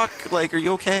to talk? Like, are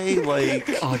you okay? Like,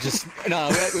 Oh, just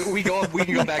no. We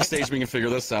can go backstage. We can figure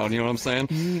this out. You know what I'm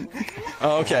saying?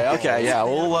 okay, yeah.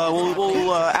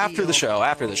 We'll after the show.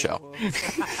 After the show.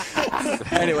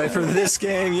 Anyway, for this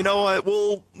game, you know what?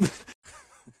 We'll.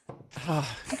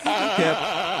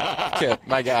 Kip,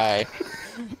 my guy.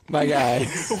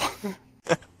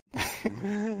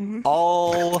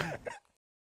 all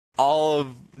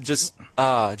of just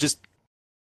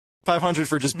 500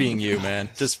 for just being you, man.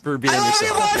 Just for being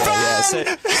yourself.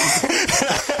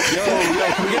 Yeah, yo,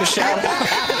 can we get a shout out?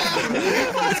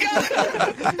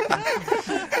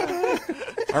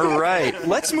 All right,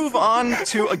 let's move on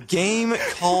to a game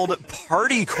called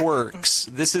Party Quirks.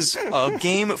 This is a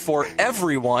game for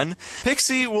everyone.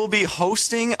 Pixie will be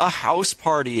hosting a house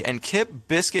party, and Kip,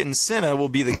 Biscuit, and Cinna will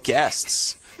be the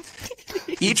guests.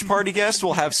 Each party guest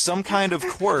will have some kind of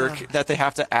quirk that they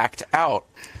have to act out.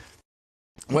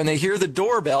 When they hear the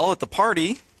doorbell at the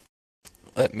party,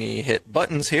 let me hit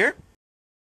buttons here.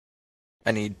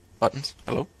 I need buttons.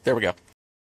 Hello? There we go.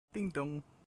 Ding dong.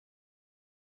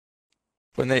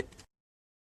 When they...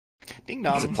 Ding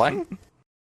dong. Is it playing?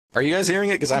 Are you guys hearing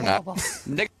it? Because I'm not.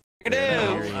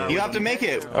 Negative. You have to make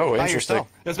it. Oh, by interesting. yourself.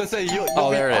 I was about to say,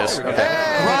 Oh, there it is. Okay.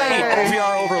 Right!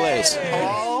 OVR overlays.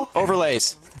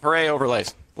 Overlays. Hooray,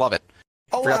 overlays. Love it.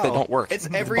 Oh, Forgot wow. they don't work. It's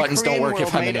every Buttons Korean don't work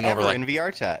if world I'm in made an ever overlay. in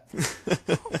VR chat.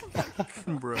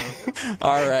 Bro.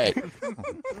 All right.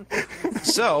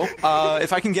 So,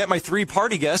 if I can get my 3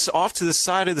 party guests off to the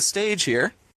side of the stage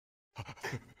here.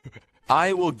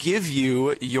 I will give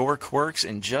you your quirks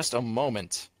in just a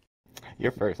moment.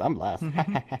 You're first. I'm last.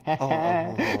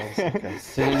 Okay.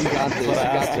 So you got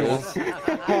this.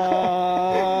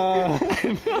 Wow.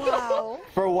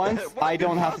 For once, I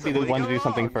don't have to be the one to do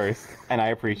something first, and I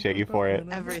appreciate you for it.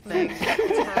 Everything.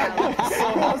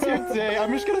 How's your day?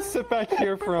 I'm just gonna sit back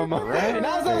here for a moment. Right.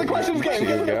 Now's all the questions game.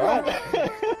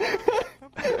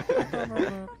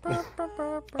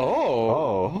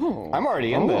 Oh. I'm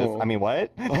already in this. I mean,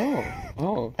 what?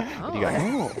 What do you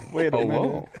got? Wait a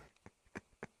minute.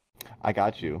 I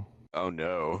got you. Oh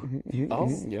no. Yeah.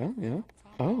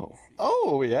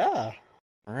 Oh, yeah.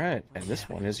 All right, and this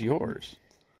one is yours.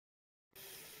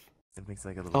 It makes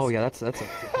like a little. Oh yeah, that's a.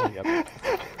 Yep.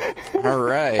 All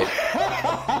right.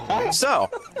 So,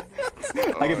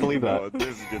 I can believe that. Oh,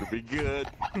 this is gonna be good.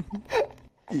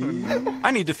 I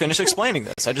need to finish explaining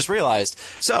this. I just realized.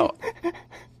 So,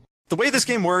 the way this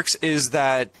game works is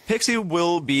that Pixie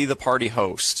will be the party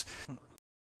host.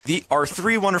 Our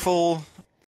three wonderful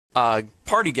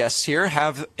party guests here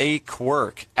have a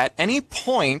quirk. At any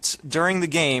point during the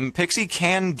game, Pixie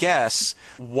can guess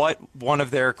what one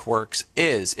of their quirks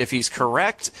is. If he's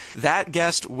correct, that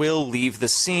guest will leave the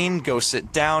scene, go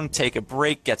sit down, take a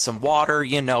break, get some water,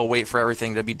 wait for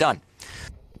everything to be done.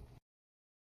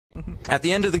 At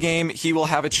the end of the game, he will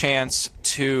have a chance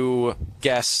to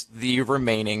guess the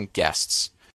remaining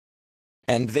guests.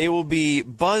 And they will be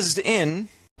buzzed in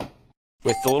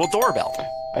with the little doorbell.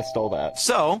 I stole that.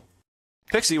 So,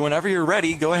 Pixie, whenever you're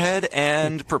ready, go ahead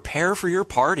and prepare for your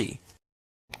party.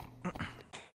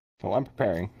 Well, I'm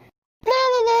preparing. La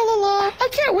la la la la! I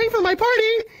can't wait for my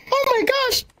party! Oh my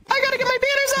gosh! I gotta get my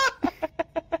banners up!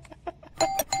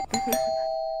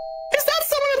 Is that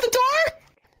someone at the door?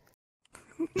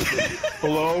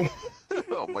 Hello?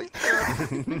 Oh my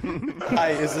god.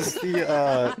 Hi, is this the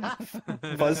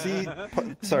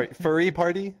furry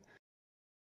party?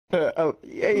 Yeah, I'm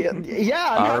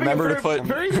having remember a to put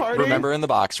furry party. remember in the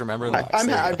box. Remember in the box.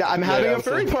 I'm having a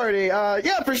furry party.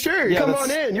 Yeah, for sure. Yeah, Come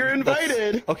on in. You're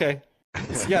invited. Okay.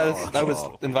 Yeah, I was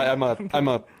invited. I'm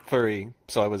a furry,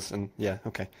 so I was in. Yeah,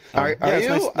 okay. Are it's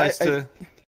you? Nice to.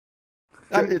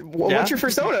 What's your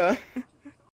persona?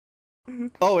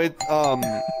 Oh, it hold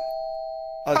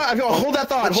that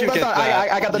thought. Hold that thought.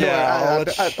 I got the door. Yeah,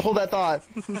 Hold that thought.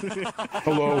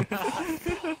 Hello.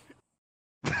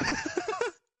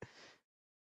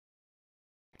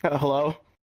 Hello?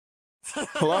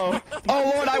 Hello?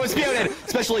 Oh Lord, I was muted.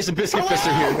 Special Agent Biscuit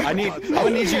Fister here. I'm gonna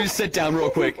need you to sit down real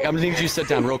quick. I'm gonna need you to sit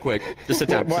down real quick. Just sit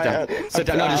down. Sit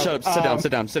down. No, just shut up. Sit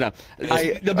down.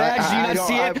 The badge. Do you not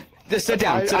see it? Just sit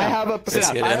down. I have a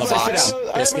Biscuit in the box.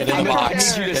 Biscuit in the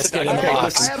box. Biscuit in the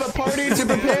box. I have a party to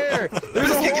prepare. There's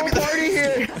a whole party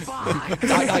here.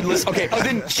 Listen. Okay. Oh,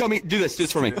 then show me. Do this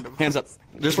for me. Hands up.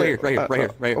 Just right here. Okay.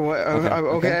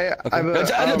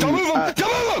 Don't move him.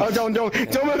 Don't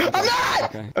move. I'm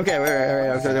not. Okay. Wait.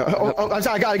 I'm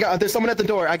sorry. I got. There's someone at the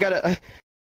door. I gotta.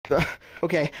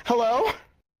 Okay. Hello.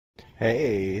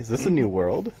 Hey, is this a new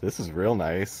world? This is real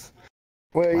nice.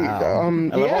 Wait, Wow. I love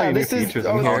all yeah, your this new is. features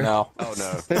in here. Oh no. Oh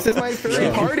no. This is my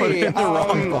furry party.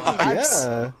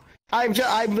 Yeah. I'm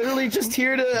literally just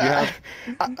here to.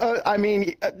 I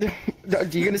mean, are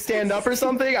you gonna stand up or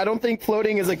something? I don't think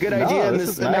floating is a good idea in this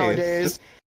this is nice. nowadays.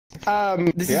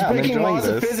 This is I'm breaking enjoying laws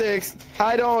of this. physics.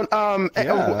 I don't. Yeah.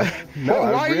 No,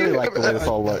 why I are really you? like the way this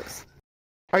all looks.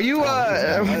 Are you?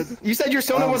 You said your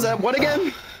sona was what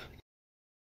again?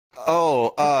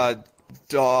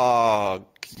 dog.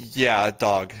 Yeah,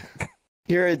 dog.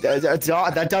 You're a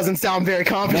dog. That doesn't sound very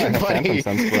confident, No, buddy.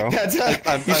 phantom sense, bro. That's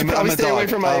you should I'm probably a stay away dog.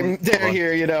 from my dare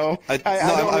here.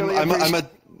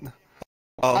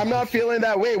 I'm not feeling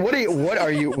that way. What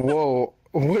are you? Whoa.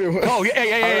 Oh,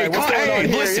 hey, What's going on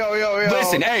here? listen, Yo.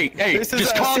 listen, hey, This is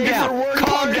just a calm safer down, work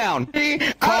calm down, party.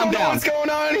 I calm don't know down. what's going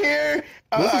on here?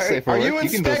 This is safer Are work. you You can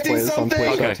just inspecting play this on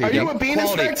something? Twitch. Okay. Are you a bean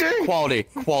inspector? Quality.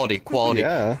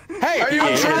 Yeah. Hey, Are you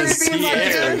I'm a trying bean to be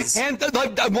inspector?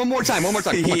 And one more time. Come on,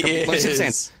 let's shake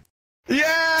hands.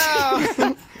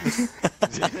 Yeah.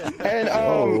 And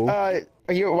are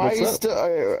you? Why are you What's still?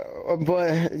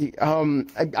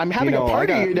 I'm having a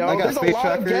party. I got There's a space lot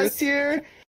trackers. of guests here.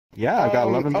 Yeah, I've got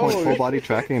 11 point full body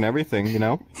tracking and everything,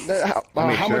 How made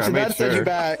much sure, did I made that set you sure.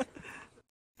 back?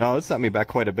 No, it set me back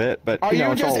quite a bit, but Are you it's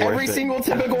all just worth every it. single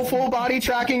typical full body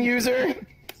tracking user?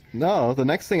 No, the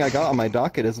next thing I got on my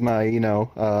docket is my,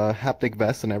 haptic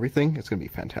vest and everything. It's gonna be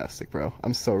fantastic, bro.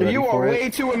 I'm so ready You are for it. way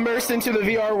too immersed into the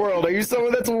VR world. Are you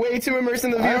someone that's way too immersed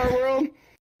in the VR world?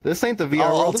 This ain't the VR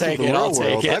I'll world. This take is the it, real I'll take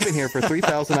world. it. I've been here for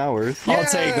 3,000 hours. I'll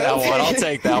take that one. I'll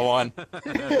take that one.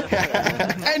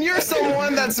 And you're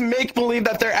someone that's make believe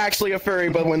that they're actually a furry,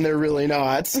 but when they're really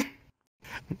not.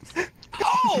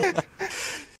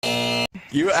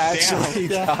 You actually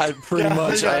got pretty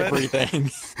much everything.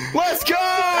 Let's go!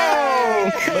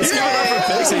 Let's give it up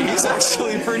for Pixie. He's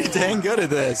actually pretty dang good at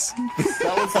this.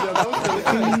 That was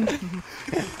good.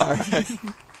 All right.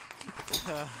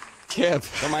 Kip.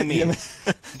 Don't mind me.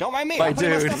 Don't mind me. My I'm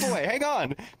putting my dude. stuff away. Hang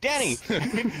on. Danny.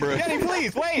 Danny,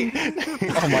 please, wait.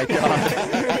 Oh my god.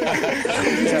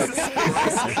 Kip.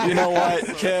 You know what,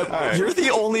 Kip? You're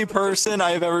the only person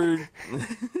I've ever...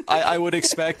 I would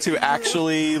expect to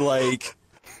actually, like...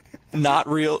 not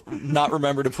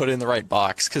remember to put it in the right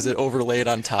box because it overlaid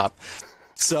on top.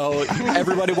 So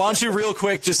everybody, why don't you real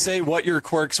quick just say what your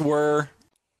quirks were,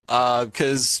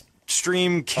 because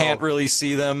stream can't really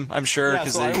see them, I'm sure,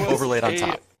 because they overlaid on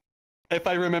top. If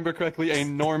I remember correctly, a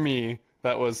normie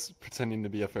that was pretending to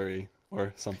be a furry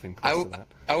or something close to that.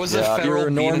 I was a You're feral a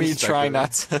bean normie inspector. trying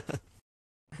not to...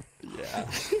 Yeah.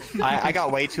 I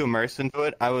got way too immersed into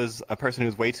it. I was a person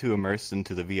who's way too immersed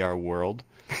into the VR world.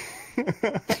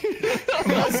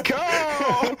 Let's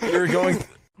go! You're going...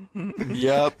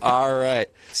 Yep, alright.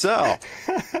 So...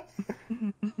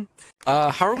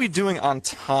 how are we doing on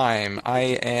time? I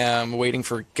am waiting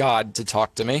for God to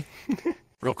talk to me.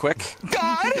 Real quick.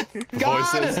 God!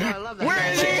 Voices. I love that.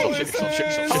 Where is he?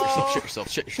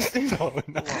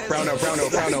 Browno, Browno,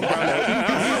 Browno,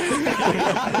 Browno.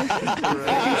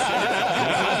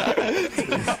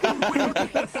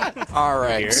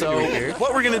 Alright, so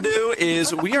what we're going to do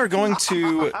is we are going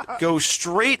to go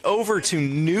straight over to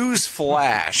News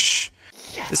Flash.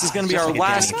 This is going to be our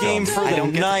last game for the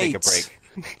night.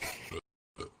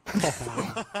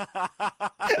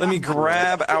 Let me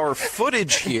grab our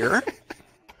footage here.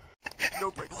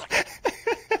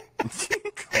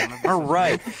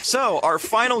 Alright, so our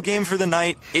final game for the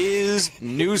night is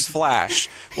News Flash.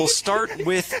 We'll start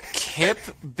with Kip,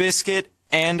 Biscuit,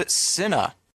 and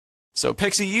Cinna. So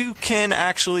Pixie, you can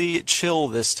actually chill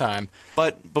this time.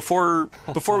 But before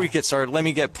we get started, let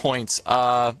me get points.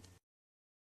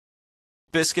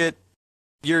 Biscuit,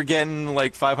 you're getting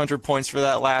like 500 points for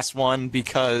that last one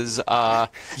because, yeah,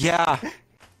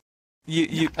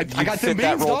 you got fit them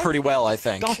that beans, role dog. pretty well, I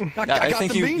think. I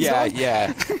think them you, beans, yeah, dog.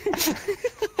 yeah.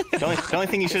 The only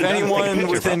thing you should If have done is take a anyone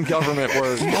picture, within government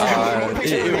work,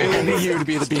 it would be you to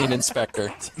be the bean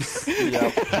inspector.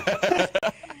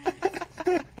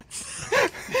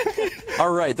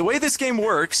 All right, the way this game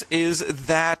works is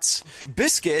that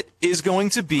Biscuit is going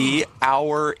to be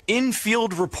our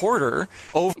infield reporter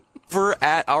over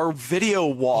at our video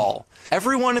wall.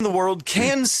 Everyone in the world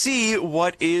can see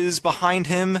what is behind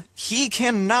him. He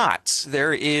cannot.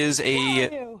 There is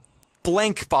a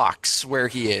blank box where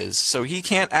he is, so he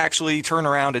can't actually turn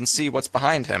around and see what's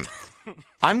behind him.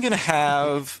 I'm going to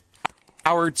have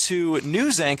our two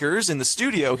news anchors in the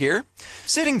studio here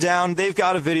sitting down. They've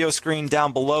got a video screen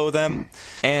down below them,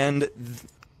 and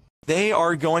they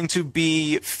are going to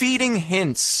be feeding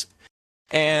hints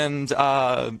and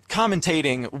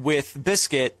commentating with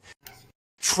Biscuit,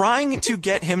 trying to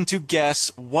get him to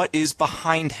guess what is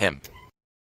behind him.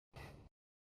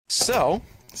 So...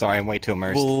 Sorry, I'm way too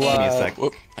immersed. We'll, Give me a sec.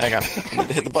 whoop, hang on. I need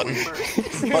to hit the button.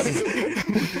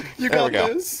 You There we got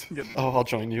go. this. Oh, I'll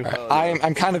join you. All right.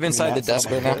 I'm kind of inside the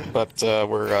desk right now, but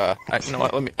we're you know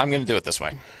what? I'm gonna do it this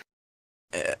way.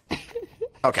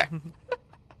 Okay.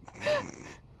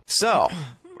 So,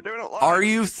 We're doing it live. are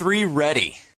you three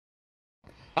ready?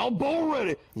 I'm born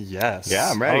ready. Yes. Yeah,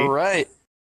 I'm ready. All right.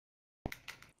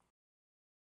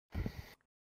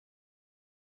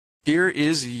 Here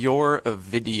is your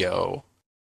video.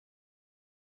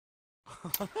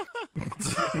 All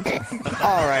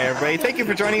right, everybody. Thank you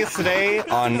for joining us today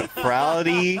on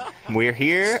Furality. We're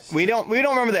here. We don't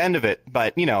remember the end of it,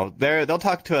 but you know, they'll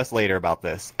talk to us later about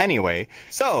this. Anyway,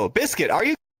 so Biscuit, are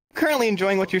you currently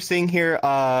enjoying what you're seeing here?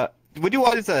 Would you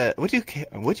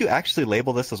actually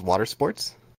label this as water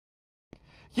sports?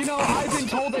 You know, I've been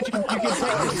told that you can take the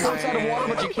sports out of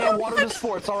water, but you can't water the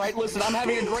sports, alright? Listen, I'm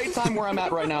having a great time where I'm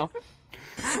at right now.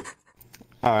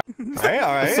 All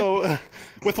right. So,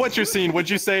 with what you're seeing, would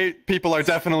you say people are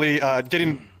definitely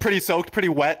getting pretty soaked, pretty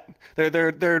wet?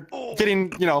 They're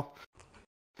getting, you know.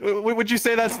 Would you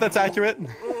say that's accurate?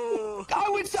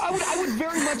 I would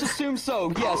very much assume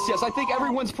so. Yes. I think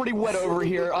everyone's pretty wet over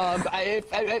here.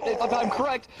 If I'm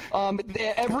correct,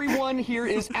 everyone here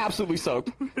is absolutely soaked.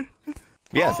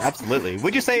 Yes, absolutely.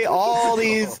 Would you say all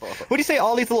these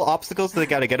little obstacles that they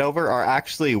got to get over are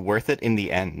actually worth it in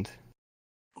the end?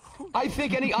 I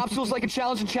think any obstacles like a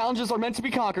challenge, and challenges are meant to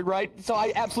be conquered, right? So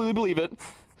I absolutely believe it.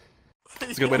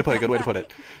 That's a good way to put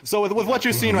it. So with what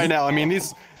you're seeing right now, I mean,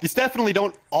 these definitely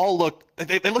don't all look.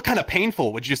 They look kind of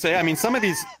painful. Would you say? I mean, some of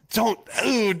these don't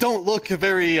look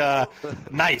very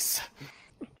nice.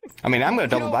 I mean, I'm gonna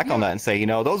double back on that and say,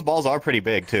 those balls are pretty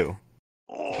big too.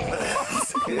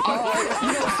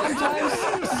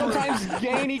 Sometimes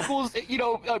gain equals,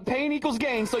 pain equals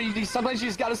gain. So sometimes you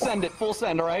just gotta send it, full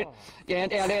send, all right?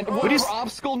 And whatever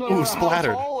obstacle, no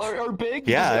matter how tall or big.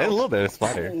 Yeah, a little bit of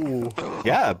splatter.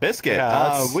 Yeah, Biscuit.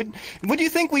 Yeah, would you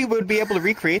think we would be able to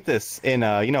recreate this in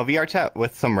VR chat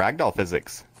with some ragdoll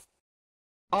physics?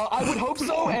 I would hope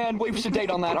so, and we should date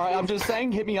on that. All right, I'm just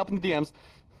saying, hit me up in the DMs.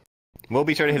 We'll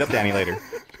be sure to hit up Danny later.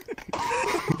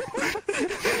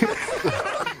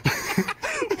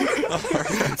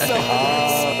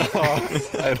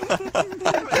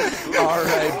 All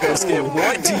right, Biscuit.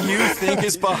 What do you think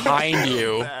is behind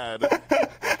you?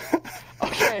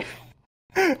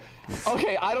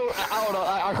 Okay, I don't know.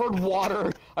 I heard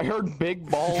water. I heard big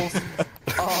balls. You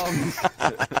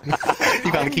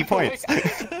found the key points.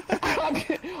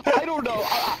 I don't know.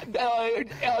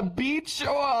 Beach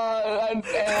and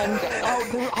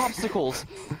obstacles.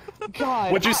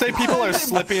 God. Would you say people are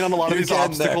slipping on a lot of these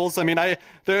obstacles? I mean,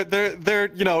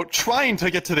 they're trying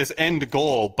to get to this end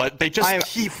goal, but they just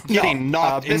keep getting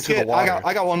knocked into the water.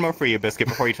 I got one more for you, Biscuit,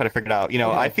 before you try to figure it out.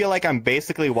 I feel like I'm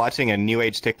basically watching a new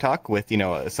age TikTok with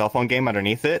a cell phone game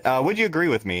underneath it. Would you agree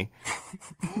with me?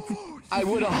 I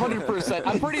would 100%.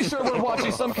 I'm pretty sure we're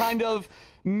watching some kind of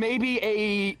maybe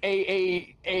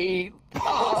a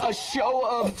show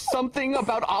of something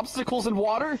about obstacles in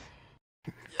water.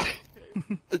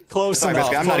 Close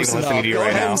enough. I'm not even listening to you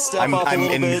right now. I'm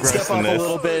engrossed Step up a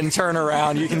little bit and turn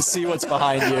around. You can see what's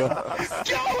behind you. Yo,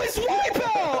 it's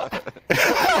Wipeout!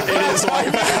 It is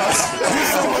Wipeout.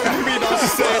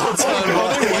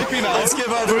 Let's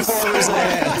give our performers a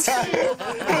hand.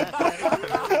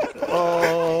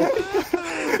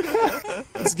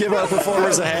 Let's give our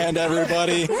performers a hand,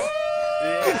 everybody.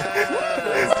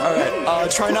 All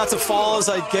right. Try not to fall as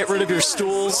I get rid of your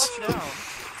stools.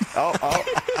 Oh.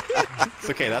 It's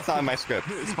okay, that's not in my script.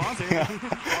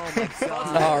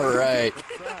 All right.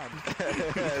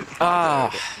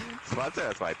 Sponsor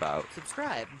us, Wipeout.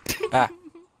 Subscribe.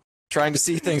 Trying to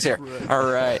see things here. All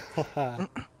right.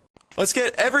 Let's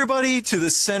get everybody to the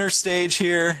center stage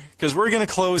here, because we're going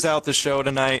to close out the show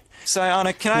tonight.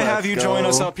 Psionic, can I have you join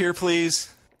us up here,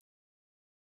 please?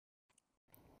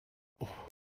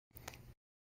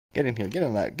 Get in here. Get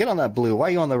on that blue. Why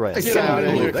are you on the right? Get on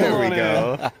the blue. There we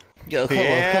go. Yo, come on.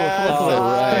 All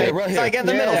right. Right here. So I get in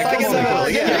the middle. Get in the middle.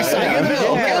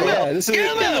 Yeah. This is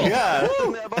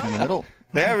Middle.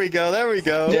 There we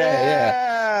go.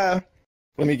 Yeah.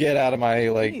 Let me get out of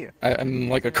my I'm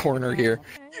like a corner here.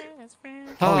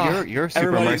 Oh, you're super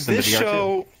everybody, immersed in the this VR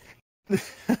show.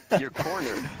 You're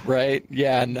cornered. Right?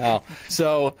 Yeah. No.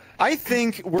 So I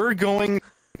think we're going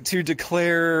to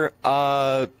declare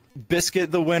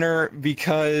Biscuit the winner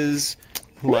because.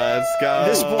 Let's go.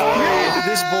 This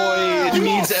boy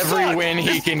needs every win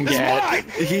he can get.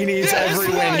 He needs every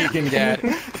win he can get.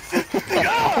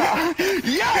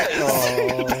 Yes!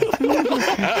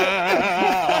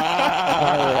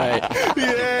 All right.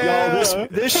 Y'all,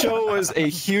 this show was a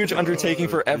huge undertaking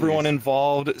for everyone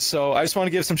involved, so I just want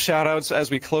to give some shout-outs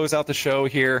as we close out the show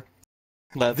here.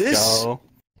 Let's go.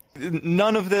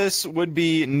 None of this would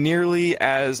be nearly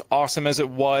as awesome as it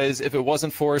was if it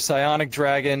wasn't for Psionic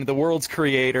Dragon, the world's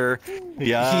creator.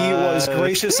 Yes. He was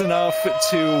gracious enough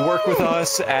to work with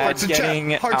us at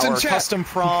getting our custom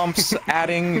prompts,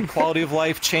 adding quality of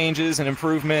life changes and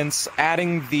improvements,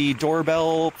 adding the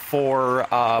doorbell for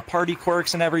party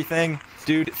quirks and everything.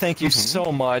 Dude, thank you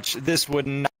so much. This would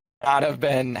not have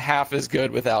been half as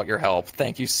good without your help.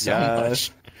 Thank you so much.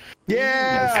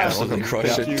 Yeah! Fucking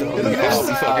crush it,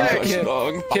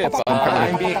 dog. Kip,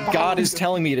 God is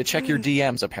telling me to check your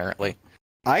DMs, apparently.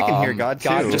 I can hear God, too.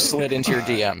 God just slid into your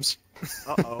DMs.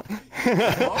 Uh-oh.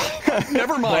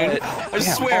 Never mind. I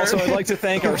swear. Also, I'd like to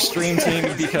thank our stream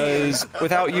team because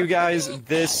without you guys,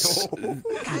 this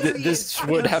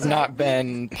would have not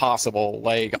been possible.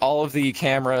 Like, all of the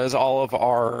cameras, all of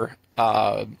our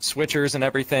switchers and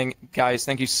everything. Guys,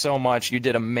 thank you so much. You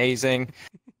did amazing.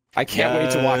 I can't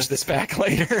wait to watch this back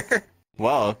later.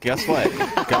 Well, guess what?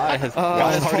 God has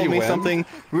told me something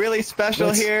really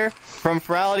special here from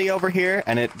Furality over here,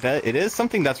 and it is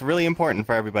something that's really important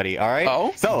for everybody, all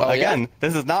right? So, again,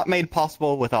 this is not made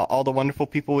possible without all the wonderful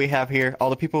people we have here, all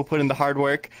the people who put in the hard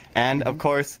work, and, of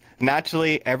course,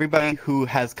 naturally, everybody who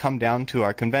has come down to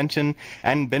our convention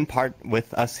and been part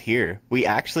with us here. We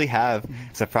actually have,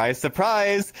 surprise,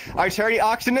 surprise, our charity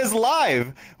auction is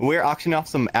live! We're auctioning off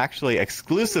some actually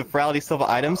exclusive Furality Sylva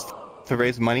items to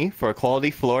raise money for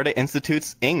Equality Florida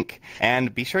Institutes, Inc.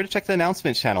 And be sure to check the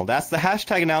announcement channel. That's the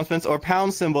hashtag announcements or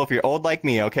pound symbol if you're old like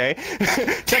me, okay?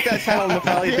 Check that channel in the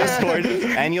Furality Discord,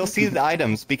 and you'll see the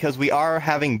items because we are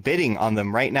having bidding on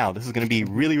them right now. This is going to be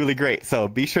really, really great. So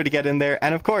be sure to get in there.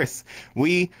 And of course,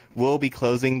 we will be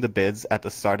closing the bids at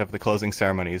the start of the closing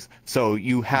ceremonies. So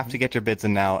you have to get your bids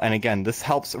in now. And again, this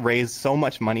helps raise so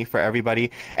much money for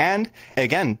everybody. And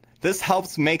again, this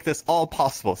helps make this all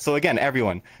possible. So again,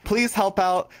 everyone, please help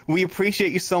out. We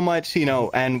appreciate you so much, you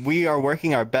know, and we are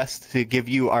working our best to give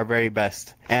you our very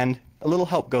best. And a little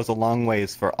help goes a long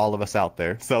ways for all of us out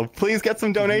there. So please get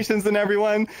some donations in,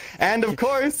 everyone. And of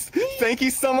course, thank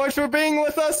you so much for being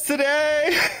with us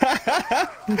today.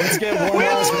 Let's get one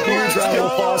last huge round of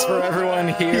applause for everyone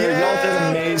here. Y'all did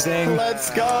amazing.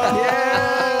 Let's go.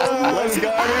 Yeah. Let's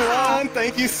go, everyone.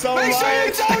 Thank you so much. Make sure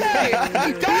you donate.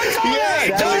 Don't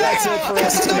donate. Sadly, that's it for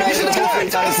us tonight. Hopefully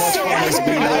not as much fun as we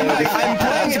did. I'm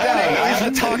playing it down. I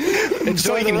have to talk.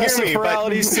 Enjoy the rest of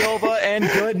Furality, Sylva, and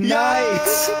good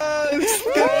night. Good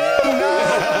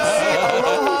night.